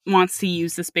landlord wants to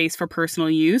use the space for personal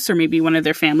use, or maybe one of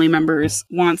their family members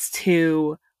wants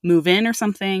to move in or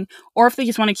something, or if they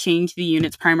just want to change the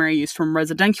unit's primary use from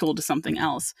residential to something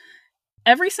else.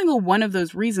 Every single one of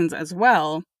those reasons as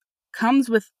well comes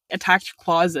with attached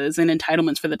clauses and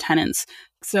entitlements for the tenants.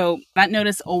 So that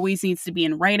notice always needs to be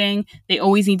in writing. They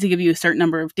always need to give you a certain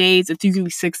number of days. It's usually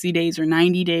 60 days or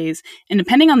 90 days. And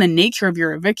depending on the nature of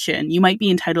your eviction, you might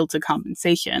be entitled to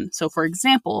compensation. So for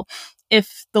example,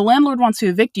 if the landlord wants to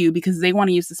evict you because they want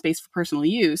to use the space for personal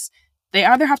use, they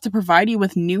either have to provide you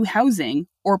with new housing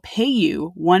or pay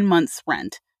you 1 month's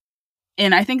rent.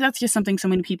 And I think that's just something so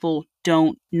many people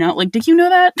don't know. Like, did you know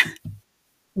that?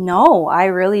 No, I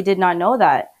really did not know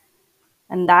that.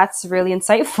 And that's really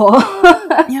insightful.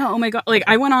 Yeah, oh my God. Like,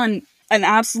 I went on an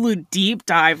absolute deep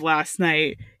dive last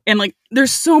night. And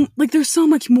there's so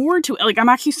much more to it. Like, I'm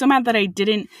actually so mad that I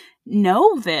didn't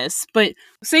know this. But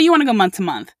say you want to go month to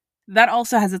month. That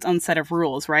also has its own set of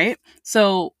rules, right?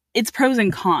 So it's pros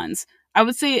and cons. I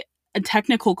would say a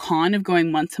technical con of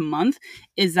going month to month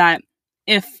is that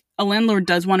if a landlord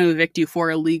does want to evict you for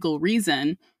a legal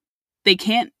reason, they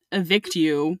can't evict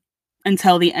you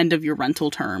until the end of your rental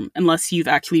term, unless you've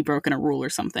actually broken a rule or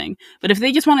something. But if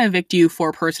they just want to evict you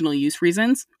for personal use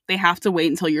reasons, they have to wait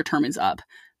until your term is up.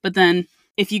 But then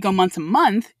if you go month to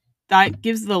month, that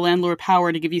gives the landlord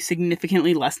power to give you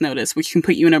significantly less notice, which can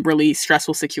put you in a really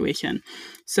stressful situation.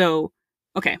 So,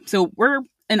 okay, so we're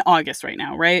in August right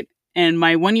now, right? And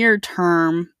my 1-year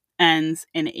term ends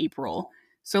in April.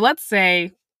 So let's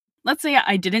say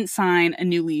I didn't sign a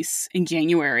new lease in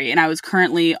January and I was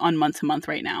currently on month to month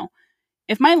right now.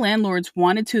 If my landlords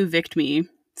wanted to evict me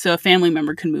so a family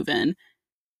member could move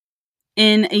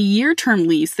in a year term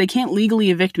lease, they can't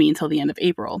legally evict me until the end of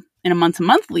April. In a month to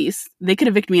month lease, they could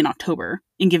evict me in October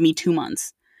and give me 2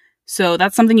 months. So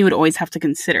that's something you would always have to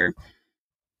consider.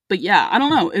 But yeah, I don't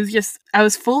know. It was just, I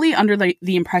was fully under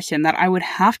the impression that I would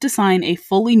have to sign a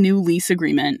fully new lease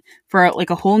agreement for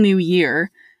a whole new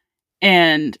year.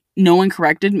 and no one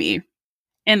corrected me.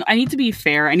 And I need to be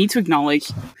fair. I need to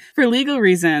acknowledge, for legal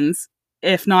reasons,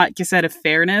 if not just out of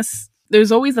fairness,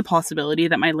 there's always the possibility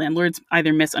that my landlords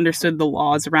either misunderstood the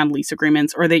laws around lease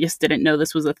agreements or they just didn't know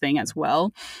this was a thing as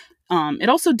well. It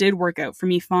also did work out for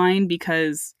me fine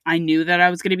because I knew that I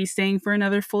was going to be staying for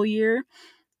another full year.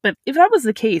 But if that was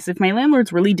the case, if my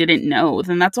landlords really didn't know,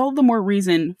 then that's all the more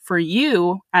reason for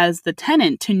you as the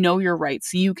tenant to know your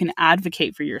rights so you can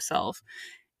advocate for yourself.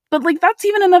 But, like, that's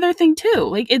even another thing, too.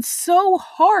 Like, it's so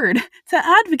hard to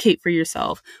advocate for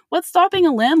yourself. What's stopping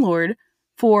a landlord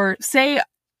for, say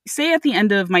at the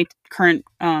end of my current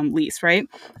lease, right?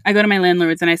 I go to my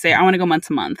landlords and I say, I want to go month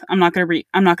to month. I'm not going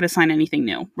to sign anything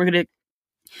new.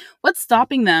 What's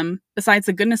stopping them, besides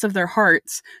the goodness of their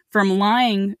hearts, from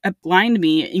lying blind to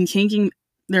me and changing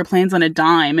their plans on a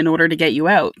dime in order to get you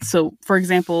out? So, for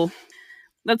example,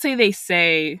 let's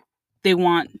say they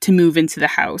want to move into the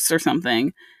house or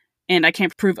something, and I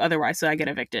can't prove otherwise, so I get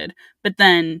evicted. But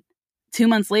then 2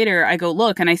 months later, I go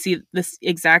look and I see this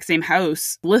exact same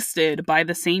house listed by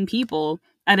the same people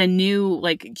at a new,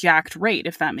 like, jacked rate,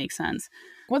 if that makes sense.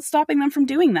 What's stopping them from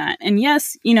doing that? And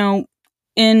yes,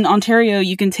 in Ontario,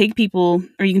 you can take people,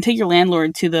 or you can take your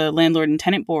landlord to the landlord and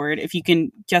tenant board if you can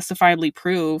justifiably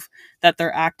prove that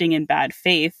they're acting in bad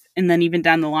faith. And then even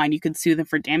down the line, you could sue them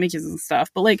for damages and stuff.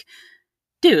 But, like,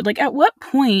 dude, like, at what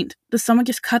point does someone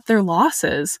just cut their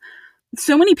losses?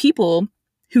 So many people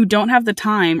who don't have the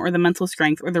time or the mental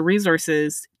strength or the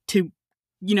resources to,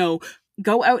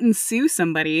 go out and sue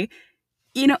somebody,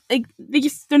 like,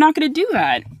 they're not going to do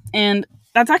that. And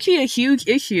that's actually a huge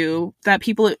issue that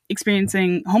people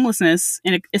experiencing homelessness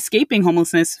and escaping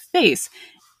homelessness face.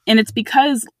 And it's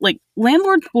because, like,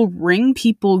 landlords will wring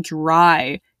people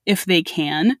dry if they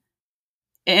can.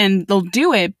 And they'll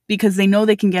do it because they know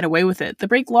they can get away with it. They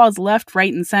break laws left,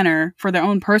 right, and center for their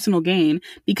own personal gain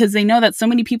because they know that so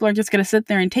many people are just going to sit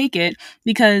there and take it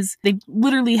because they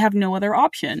literally have no other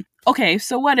option. Okay,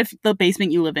 so what if the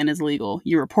basement you live in is illegal?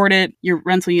 You report it, your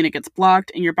rental unit gets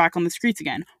blocked, and you're back on the streets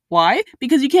again. Why?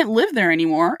 Because you can't live there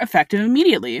anymore, effective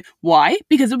immediately. Why?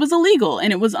 Because it was illegal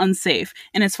and it was unsafe.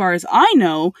 And as far as I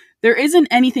know, there isn't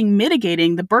anything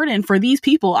mitigating the burden for these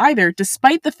people either,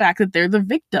 despite the fact that they're the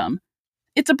victim.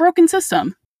 It's a broken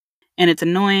system. And it's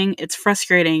annoying, it's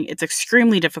frustrating, it's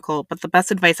extremely difficult, but the best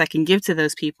advice I can give to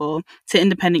those people, to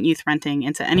independent youth renting,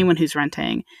 and to anyone who's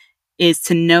renting, is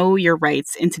to know your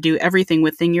rights and to do everything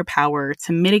within your power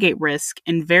to mitigate risk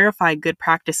and verify good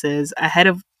practices ahead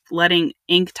of letting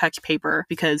ink touch paper,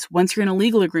 because once you're in a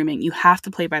legal agreement, you have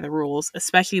to play by the rules,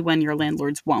 especially when your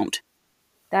landlords won't.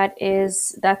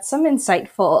 That's some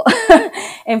insightful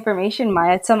information,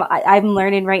 Maya. I'm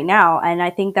learning right now, and I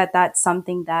think that that's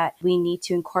something that we need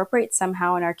to incorporate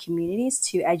somehow in our communities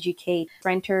to educate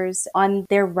renters on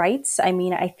their rights. I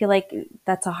mean, I feel like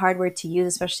that's a hard word to use,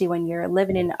 especially when you're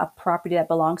living in a property that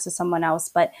belongs to someone else,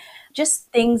 but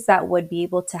just things that would be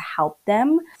able to help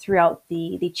them throughout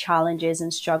the challenges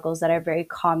and struggles that are very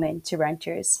common to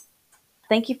renters.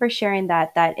 Thank you for sharing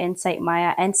that insight,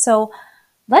 Maya. And so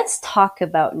let's talk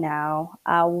about now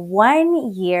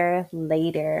 1 year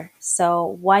later.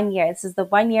 So 1 year, this is the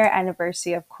 1 year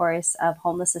anniversary, of course, of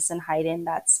Homelessness in Haydn.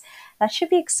 That should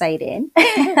be exciting.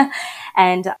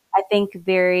 And I think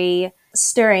very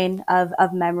stirring of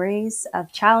memories,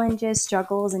 of challenges,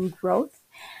 struggles, and growth.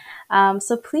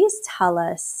 So please tell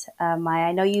us, Maya,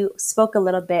 I know you spoke a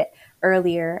little bit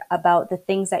earlier about the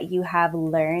things that you have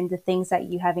learned, the things that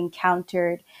you have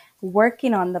encountered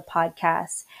working on the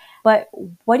podcast. But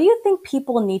what do you think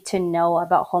people need to know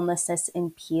about homelessness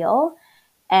in Peel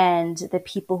and the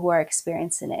people who are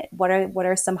experiencing it? What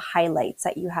are some highlights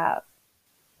that you have?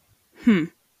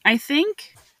 I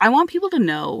think I want people to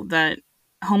know that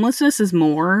homelessness is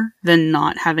more than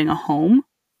not having a home.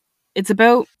 It's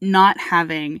about not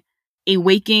having a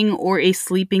waking or a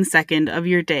sleeping second of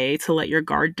your day to let your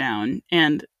guard down.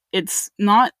 And it's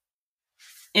not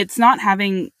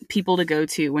having people to go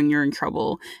to when you're in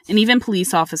trouble. And even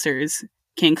police officers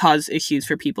can cause issues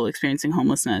for people experiencing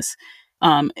homelessness.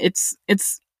 It's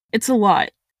a lot.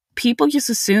 People just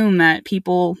assume that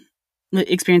people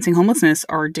experiencing homelessness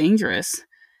are dangerous.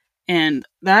 And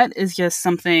that is just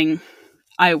something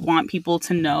I want people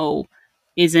to know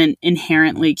isn't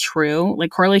inherently true.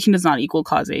 Like, correlation does not equal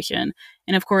causation.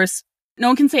 And of course, no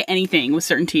one can say anything with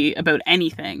certainty about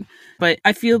anything. But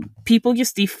I feel people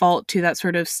just default to that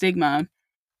sort of stigma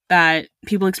that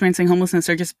people experiencing homelessness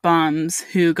are just bums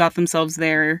who got themselves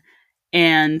there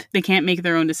and they can't make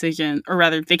their own decision, or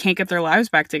rather, they can't get their lives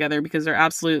back together because they're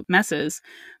absolute messes.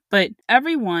 But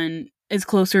everyone is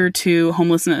closer to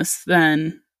homelessness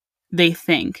than they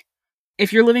think.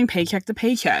 If you're living paycheck to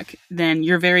paycheck, then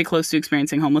you're very close to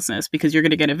experiencing homelessness because you're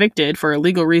going to get evicted for a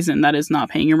legal reason, that is not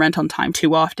paying your rent on time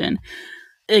too often.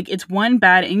 It's one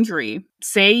bad injury.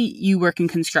 Say you work in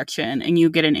construction and you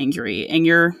get an injury and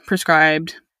you're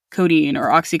prescribed codeine or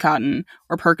Oxycontin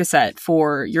or Percocet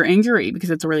for your injury because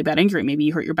it's a really bad injury. Maybe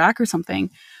you hurt your back or something.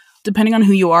 Depending on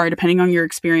who you are, depending on your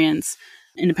experience,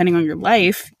 and depending on your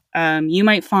life, you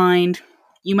might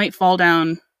fall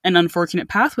down an unfortunate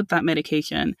path with that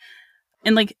medication.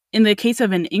 And like in the case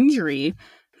of an injury,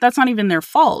 that's not even their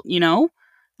fault, you know?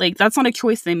 Like that's not a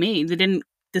choice they made. They didn't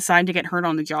decide to get hurt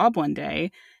on the job one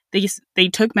day. They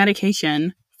took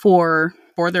medication for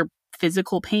their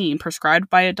physical pain prescribed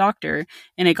by a doctor,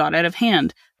 and it got out of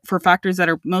hand for factors that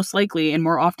are most likely and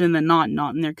more often than not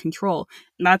in their control.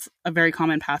 And that's a very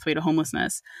common pathway to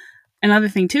homelessness. Another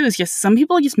thing too is just some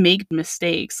people just make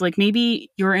mistakes. Like maybe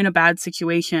you're in a bad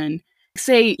situation.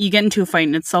 Say you get into a fight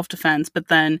and it's self-defense, but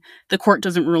then the court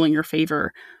doesn't rule in your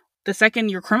favor. The second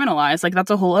you're criminalized, like that's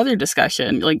a whole other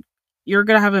discussion. Like you're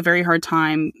going to have a very hard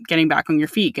time getting back on your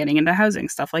feet, getting into housing,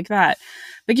 stuff like that.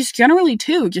 But just generally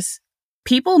too, just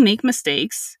people make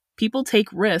mistakes. People take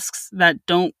risks that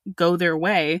don't go their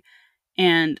way.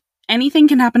 And anything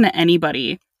can happen to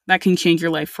anybody that can change your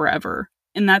life forever.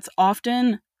 And that's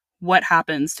often what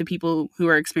happens to people who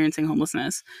are experiencing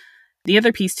homelessness. The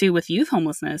other piece, too, with youth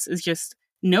homelessness is just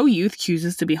no youth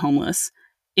chooses to be homeless.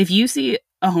 If you see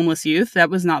a homeless youth,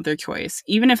 that was not their choice.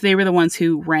 Even if they were the ones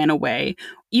who ran away,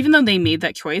 even though they made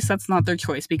that choice, that's not their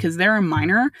choice because they're a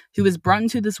minor who was brought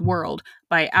into this world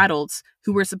by adults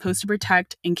who were supposed to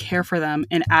protect and care for them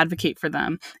and advocate for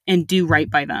them and do right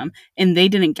by them. And they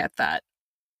didn't get that.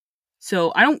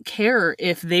 So I don't care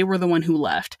if they were the one who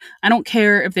left. I don't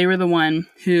care if they were the one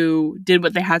who did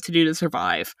what they had to do to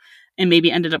survive and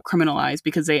maybe ended up criminalized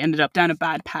because they ended up down a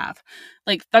bad path.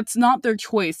 Like, that's not their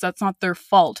choice. That's not their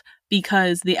fault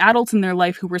because the adults in their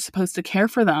life who were supposed to care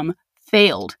for them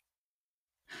failed.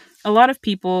 A lot of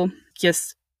people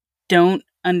just don't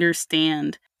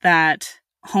understand that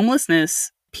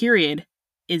homelessness, period,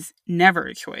 is never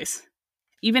a choice.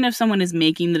 Even if someone is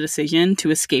making the decision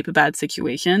to escape a bad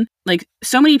situation, like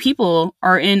so many people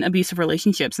are in abusive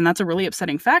relationships, and that's a really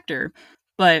upsetting factor.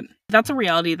 But that's a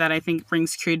reality that I think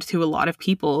brings trade to a lot of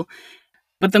people.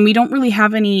 But then we don't really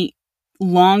have any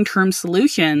long-term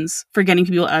solutions for getting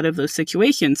people out of those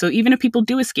situations. So even if people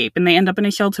do escape and they end up in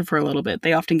a shelter for a little bit,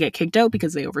 they often get kicked out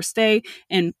because they overstay.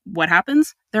 And what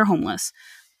happens? They're homeless.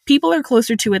 People are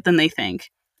closer to it than they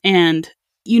think. And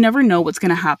you never know what's going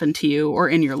to happen to you or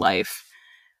in your life.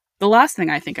 The last thing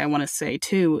I think I want to say,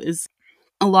 too, is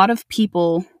a lot of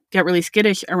people get really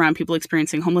skittish around people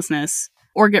experiencing homelessness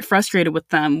or get frustrated with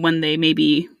them when they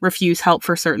maybe refuse help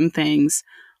for certain things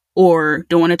or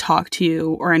don't want to talk to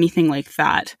you or anything like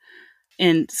that.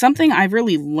 And something I've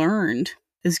really learned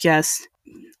is just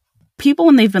people,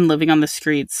 when they've been living on the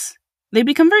streets, they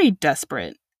become very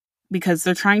desperate because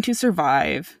they're trying to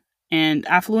survive, and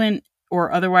affluent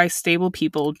or otherwise stable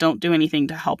people don't do anything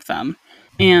to help them.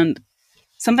 And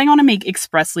something I want to make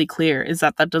expressly clear is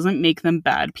that doesn't make them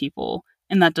bad people,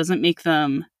 and that doesn't make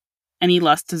them any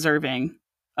less deserving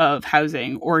of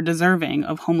housing or deserving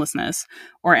of homelessness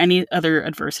or any other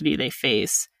adversity they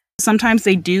face. Sometimes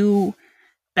they do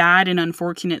bad and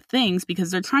unfortunate things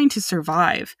because they're trying to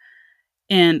survive.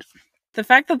 And the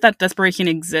fact that that desperation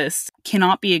exists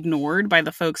cannot be ignored by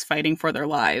the folks fighting for their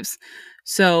lives.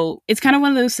 So it's kind of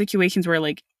one of those situations where,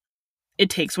 like, it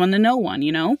takes one to know one,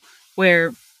 you know?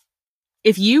 Where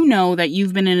if you know that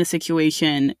you've been in a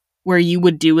situation where you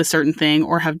would do a certain thing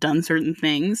or have done certain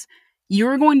things,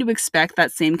 you're going to expect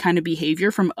that same kind of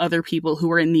behavior from other people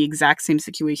who are in the exact same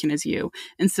situation as you.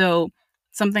 And so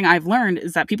something I've learned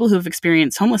is that people who have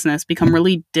experienced homelessness become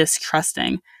really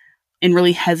distrusting and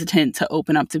really hesitant to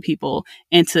open up to people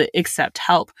and to accept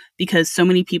help because so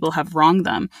many people have wronged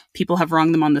them. People have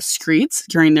wronged them on the streets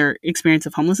during their experience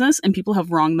of homelessness, and people have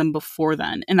wronged them before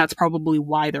then. And that's probably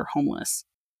why they're homeless.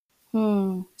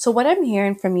 So what I'm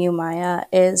hearing from you, Maya,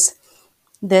 is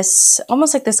this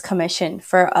almost like this commission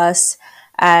for us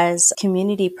as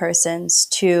community persons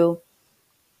to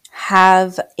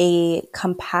have a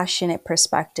compassionate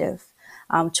perspective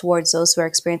towards those who are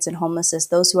experiencing homelessness,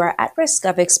 those who are at risk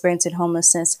of experiencing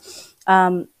homelessness,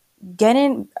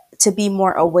 getting to be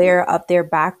more aware of their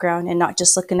background and not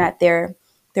just looking at their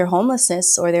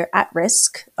homelessness or their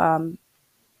at-risk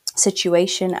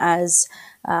situation as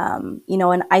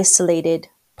an isolated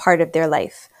part of their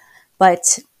life,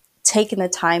 but taking the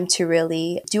time to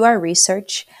really do our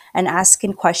research and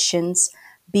asking questions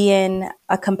being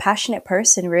a compassionate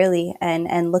person, really,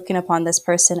 and looking upon this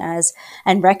person as,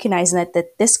 and recognizing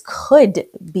that this could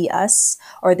be us,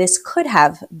 or this could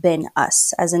have been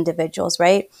us as individuals,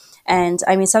 right? And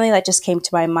I mean, something that just came to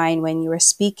my mind when you were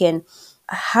speaking,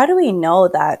 how do we know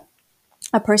that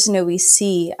a person who we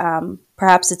see,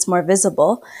 perhaps it's more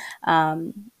visible,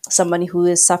 somebody who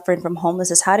is suffering from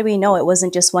homelessness, how do we know it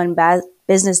wasn't just one bad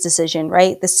business decision,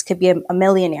 right? This could be a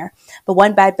millionaire, but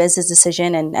one bad business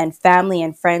decision, and family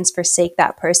and friends forsake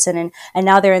that person, and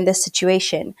now they're in this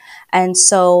situation. And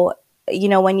so,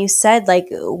 when you said like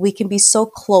we can be so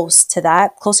close to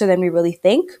that, closer than we really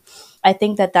think, I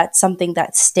think that that's something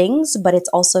that stings, but it's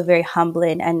also very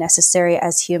humbling and necessary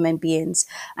as human beings,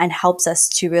 and helps us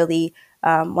to really,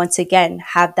 once again,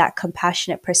 have that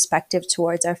compassionate perspective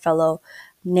towards our fellow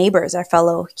neighbors, our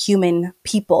fellow human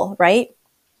people, right?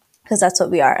 Because that's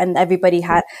what we are, and everybody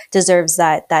deserves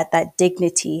that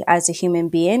dignity as a human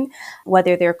being,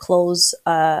 whether their clothes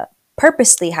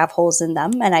purposely have holes in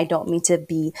them. And I don't mean to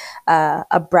be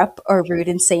abrupt or rude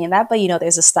in saying that, but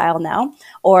there's a style now.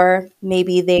 Or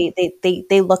maybe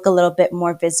they look a little bit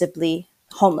more visibly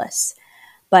homeless.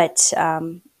 But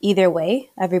either way,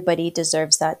 everybody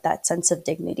deserves that sense of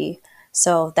dignity.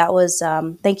 So that was,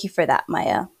 thank you for that,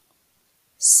 Maya.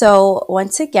 So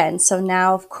once again, so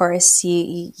now of course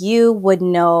you would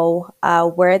know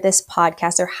where this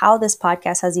podcast, or how this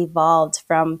podcast has evolved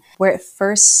from where it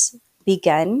first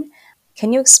began.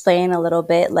 Can you explain a little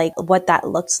bit like what that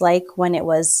looked like when it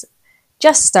was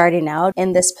just starting out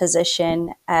in this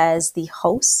position as the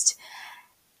host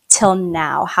till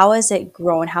now? How has it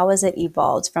grown? How has it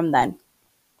evolved from then?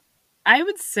 I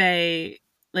would say,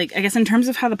 like, I guess in terms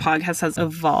of how the podcast has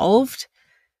evolved,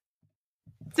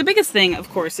 the biggest thing, of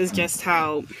course, is just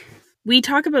how we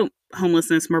talk about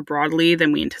homelessness more broadly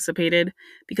than we anticipated,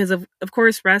 because of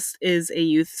course Rest is a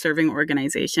youth serving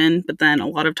organization, but then a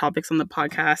lot of topics on the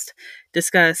podcast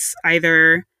discuss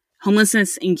either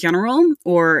homelessness in general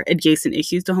or adjacent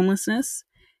issues to homelessness.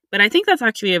 But I think that's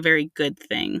actually a very good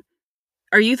thing.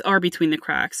 Our youth are between the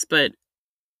cracks, but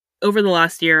over the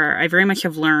last year I very much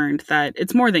have learned that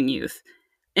it's more than youth,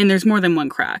 and there's more than one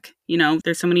crack.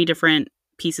 There's so many different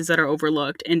pieces that are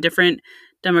overlooked, and different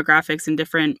demographics and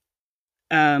different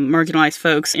marginalized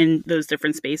folks in those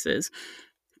different spaces.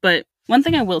 But one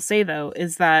thing I will say, though,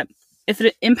 is that if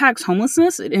it impacts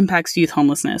homelessness, it impacts youth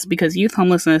homelessness, because youth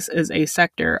homelessness is a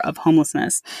sector of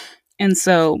homelessness. And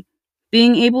so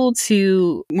being able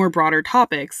to more broader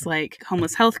topics like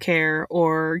homeless healthcare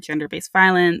or gender-based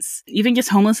violence, even just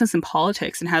homelessness and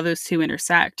politics and how those two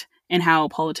intersect, and how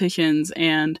politicians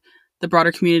and the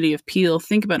broader community of Peel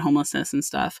think about homelessness and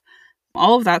stuff,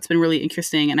 all of that's been really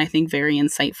interesting, and I think very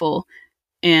insightful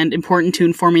and important to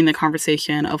informing the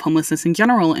conversation of homelessness in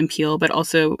general in Peel, but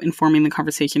also informing the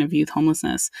conversation of youth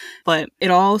homelessness. But it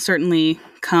all certainly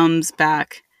comes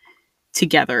back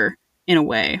together in a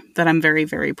way that I'm very,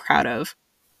 very proud of.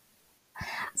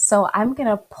 So I'm going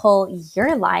to pull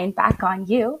your line back on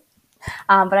you.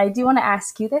 But I do want to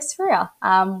ask you this for real.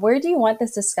 Where do you want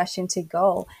this discussion to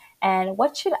go? And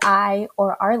what should I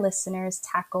or our listeners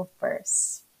tackle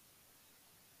first?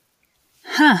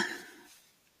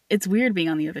 It's weird being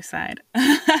on the other side.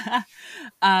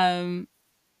 I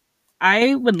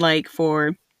would like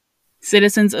for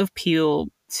citizens of Peel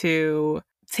to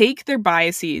take their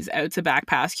biases out to back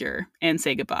pasture and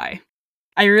say goodbye.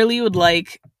 I really would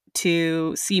like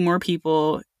to see more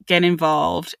people get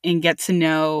involved and get to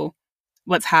know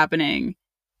what's happening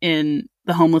in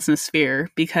the homelessness sphere,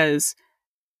 because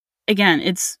again,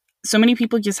 it's so many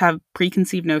people just have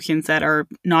preconceived notions that are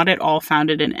not at all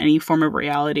founded in any form of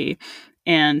reality.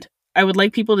 And I would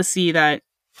like people to see that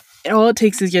all it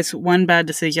takes is just one bad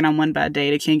decision on one bad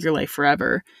day to change your life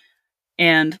forever.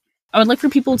 And I would like for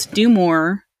people to do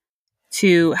more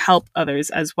to help others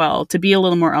as well, to be a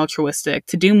little more altruistic,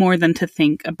 to do more than to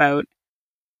think about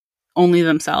only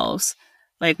themselves.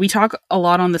 Like, we talk a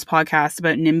lot on this podcast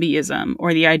about NIMBYism,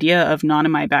 or the idea of not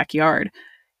in my backyard.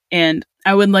 And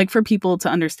I would like for people to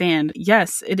understand,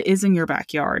 yes, it is in your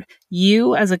backyard.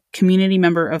 You, as a community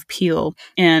member of Peel,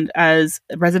 and as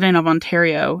a resident of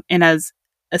Ontario, and as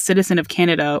a citizen of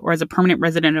Canada, or as a permanent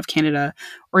resident of Canada,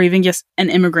 or even just an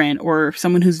immigrant or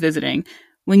someone who's visiting,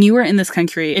 when you are in this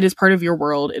country, it is part of your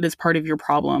world. It is part of your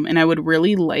problem. And I would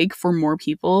really like for more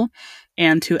people,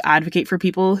 and to advocate for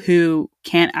people who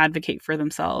can't advocate for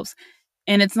themselves.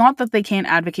 And it's not that they can't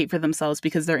advocate for themselves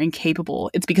because they're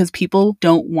incapable. It's because people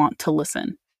don't want to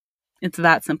listen. It's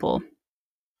that simple.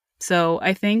 So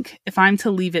I think if I'm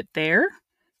to leave it there,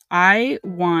 I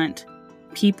want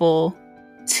people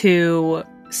to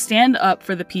stand up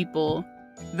for the people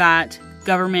that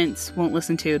governments won't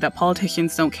listen to, that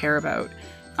politicians don't care about.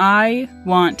 I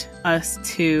want us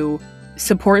to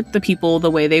support the people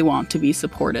the way they want to be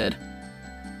supported.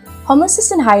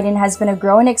 Homelessness in Haydn has been a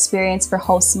growing experience for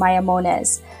host Maya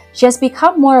Moniz. She has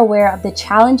become more aware of the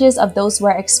challenges of those who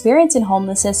are experiencing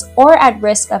homelessness or at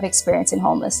risk of experiencing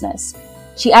homelessness.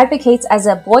 She advocates as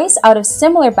a voice out of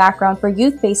similar background for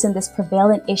youth facing this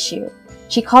prevalent issue.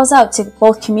 She calls out to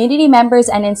both community members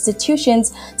and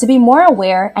institutions to be more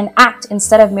aware and act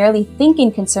instead of merely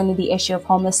thinking concerning the issue of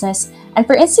homelessness, and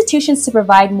for institutions to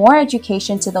provide more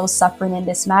education to those suffering in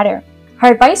this matter.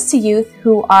 Her advice to youth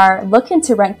who are looking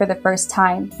to rent for the first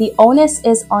time: the onus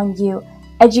is on you.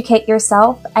 Educate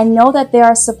yourself and know that there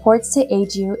are supports to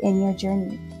aid you in your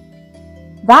journey.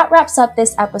 That wraps up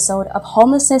this episode of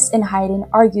Homelessness in Haydn,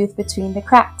 Our Youth Between the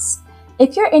Cracks.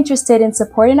 If you're interested in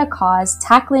supporting a cause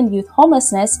tackling youth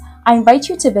homelessness, I invite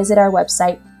you to visit our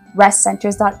website,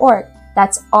 restcenters.org.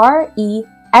 That's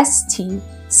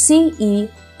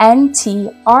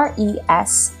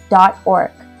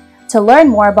restcentres.org, to learn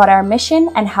more about our mission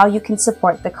and how you can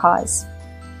support the cause.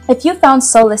 If you found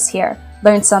solace here,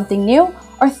 learned something new,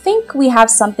 or think we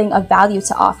have something of value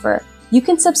to offer, you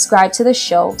can subscribe to the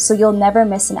show so you'll never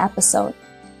miss an episode.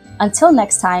 Until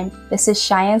next time, this is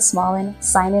Cheyenne Smallin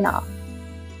signing off.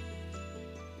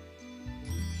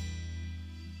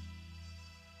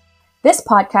 This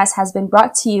podcast has been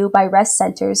brought to you by Rest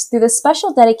Centers through the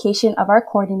special dedication of our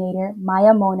coordinator,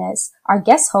 Maya Moniz, our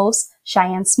guest host,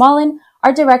 Cheyenne Smallin,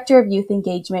 our Director of Youth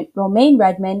Engagement, Romaine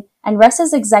Redmond, and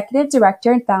Rest's Executive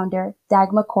Director and Founder, Dag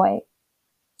McCoy.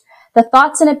 The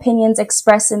thoughts and opinions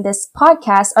expressed in this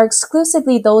podcast are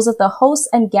exclusively those of the hosts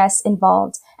and guests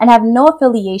involved and have no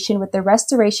affiliation with the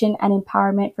Restoration and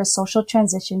Empowerment for Social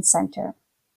Transition Center.